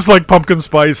worst. This is like pumpkin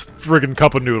spice friggin'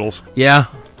 cup of noodles. Yeah.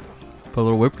 Put a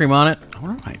little whipped cream on it. I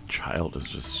wonder if my child is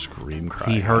just scream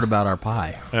crying. He heard about our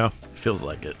pie. Yeah. Feels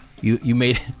like it. You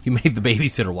made the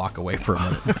babysitter walk away for a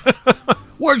minute.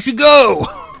 Where'd she go?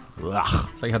 Ugh.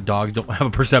 It's like how dogs don't have a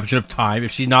perception of time.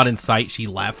 If she's not in sight, she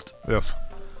left. Yes.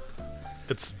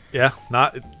 It's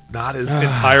not as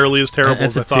entirely as terrible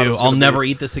It's as I a thought it 2. was I'll gonna never be.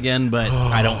 eat this again, but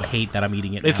I don't hate that I'm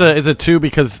eating it. It's now. a 2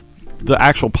 because the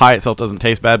actual pie itself doesn't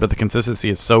taste bad, but the consistency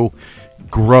is so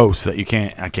gross that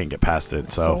I can't get past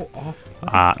it. So,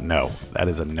 no, that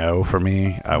is a no for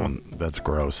me. That's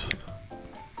gross.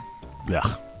 Yeah.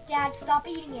 Dad, stop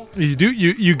eating it.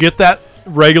 You get that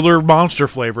regular Monster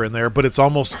flavor in there, but it's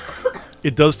almost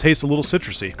it does taste a little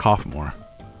citrusy. Cough more.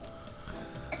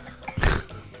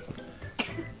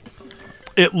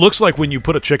 It looks like when you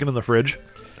put a chicken in the fridge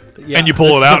Yeah, and you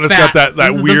pull it out and it's got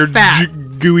that weird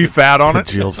gooey fat on it.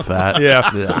 Congealed fat.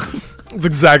 Yeah. It's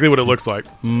exactly what it looks like.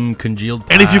 Congealed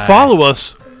pie. And if you follow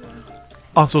us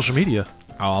on social media,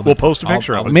 we'll post a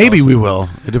picture of it. Maybe we will.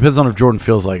 It depends on if Jordan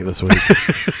feels like it this week.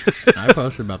 I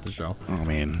posted about the show. I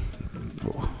mean,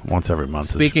 once every month.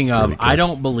 Speaking of, I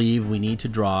don't believe we need to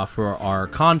draw for our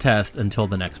contest until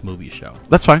the next movie show.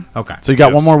 That's fine. Okay. So you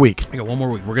got one more week. I got one more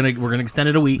week. We're gonna extend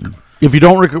it a week. If you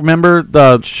don't remember,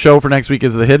 the show for next week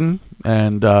is The Hidden,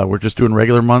 and we're just doing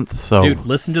regular month. So, Dude,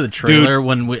 listen to the trailer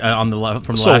when we from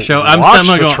the So last show. watch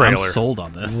the I'm trailer. sold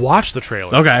on this. Watch the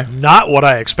trailer. Okay. Not what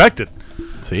I expected.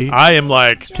 see, I am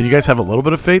like, can you guys have a little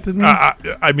bit of faith in me?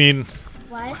 I mean,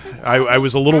 Why is this I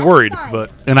was a little worried,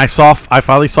 but And I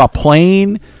finally saw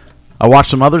Plane. I watched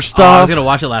some other I stuff. was gonna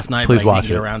watch it last night, Please but I watch didn't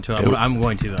get it. around to it. I'm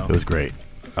going to though. It was great.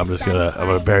 I'm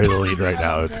gonna bury the lead right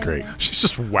now. It's great. she's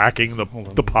just whacking the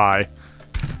pie.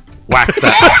 Whack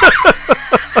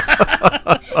that.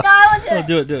 No, I want to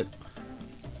Do it. It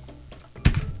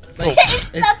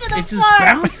It just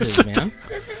bounces, man.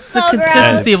 This is The so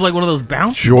consistency gross. of like one of those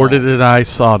bounce Jordan balls. and I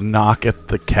saw Knock at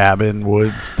the Cabin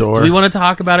Wood store. Do we want to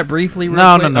talk about it briefly? Real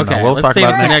No, quick? no. Okay, We'll let's talk save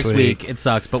about it it to next next week. week. It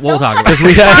sucks, but we'll Don't talk about it.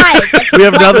 we have Guys, we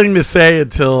have nothing to say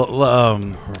until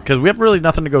because we have really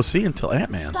nothing to go see until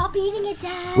Ant-Man, Stop eating it,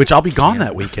 Dad. which I'll be gone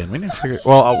that weekend. We need to figure.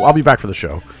 Well, I'll be back for the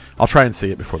show. I'll try and see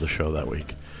it before the show that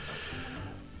week.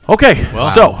 Okay,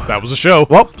 so That was a show.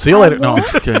 well, see you later. No, I'm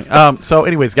just kidding. So,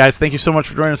 anyways, guys, thank you so much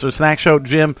for joining us for the snack show,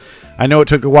 Jim. I know it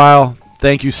took a while.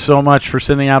 Thank you so much for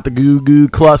sending out the goo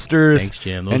clusters. Thanks,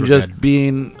 Jim. Those And were just good.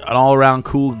 being an all-around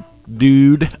cool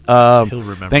dude. He'll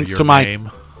remember thanks your to my name.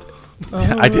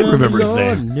 I did remember his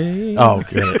name. Oh,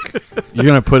 good. You're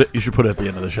gonna put it. You should put it at the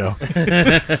end of the show.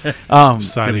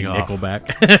 Signing off.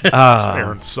 Nickelback.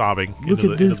 Aaron sobbing Look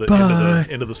into at the, this into the, into pie.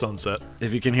 the into the sunset.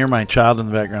 If you can hear my child in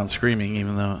the background screaming,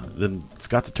 even though then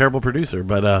Scott's a terrible producer,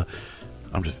 but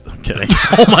I'm kidding.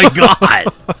 Oh my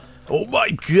god! Oh my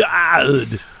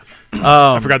god!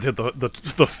 I forgot to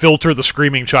hit the filter the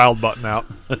screaming child button out.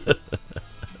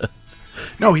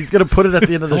 No, he's gonna put it at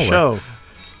the end of the show.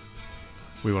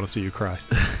 We want to see you cry.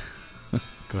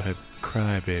 Go ahead,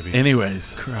 cry, baby.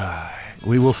 Anyways,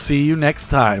 we will see you next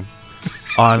time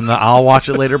on the I'll Watch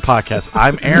It Later podcast.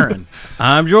 I'm Aaron.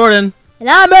 I'm Jordan. And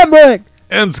I'm Edward.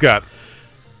 And Scott,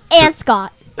 And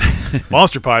Scott.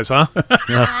 monster pies, huh?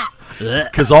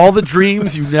 Because all the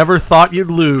dreams you never thought you'd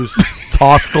lose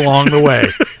tossed along the way.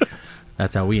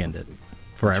 That's how we end it.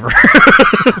 Forever.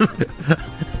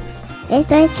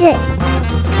 It's our shit.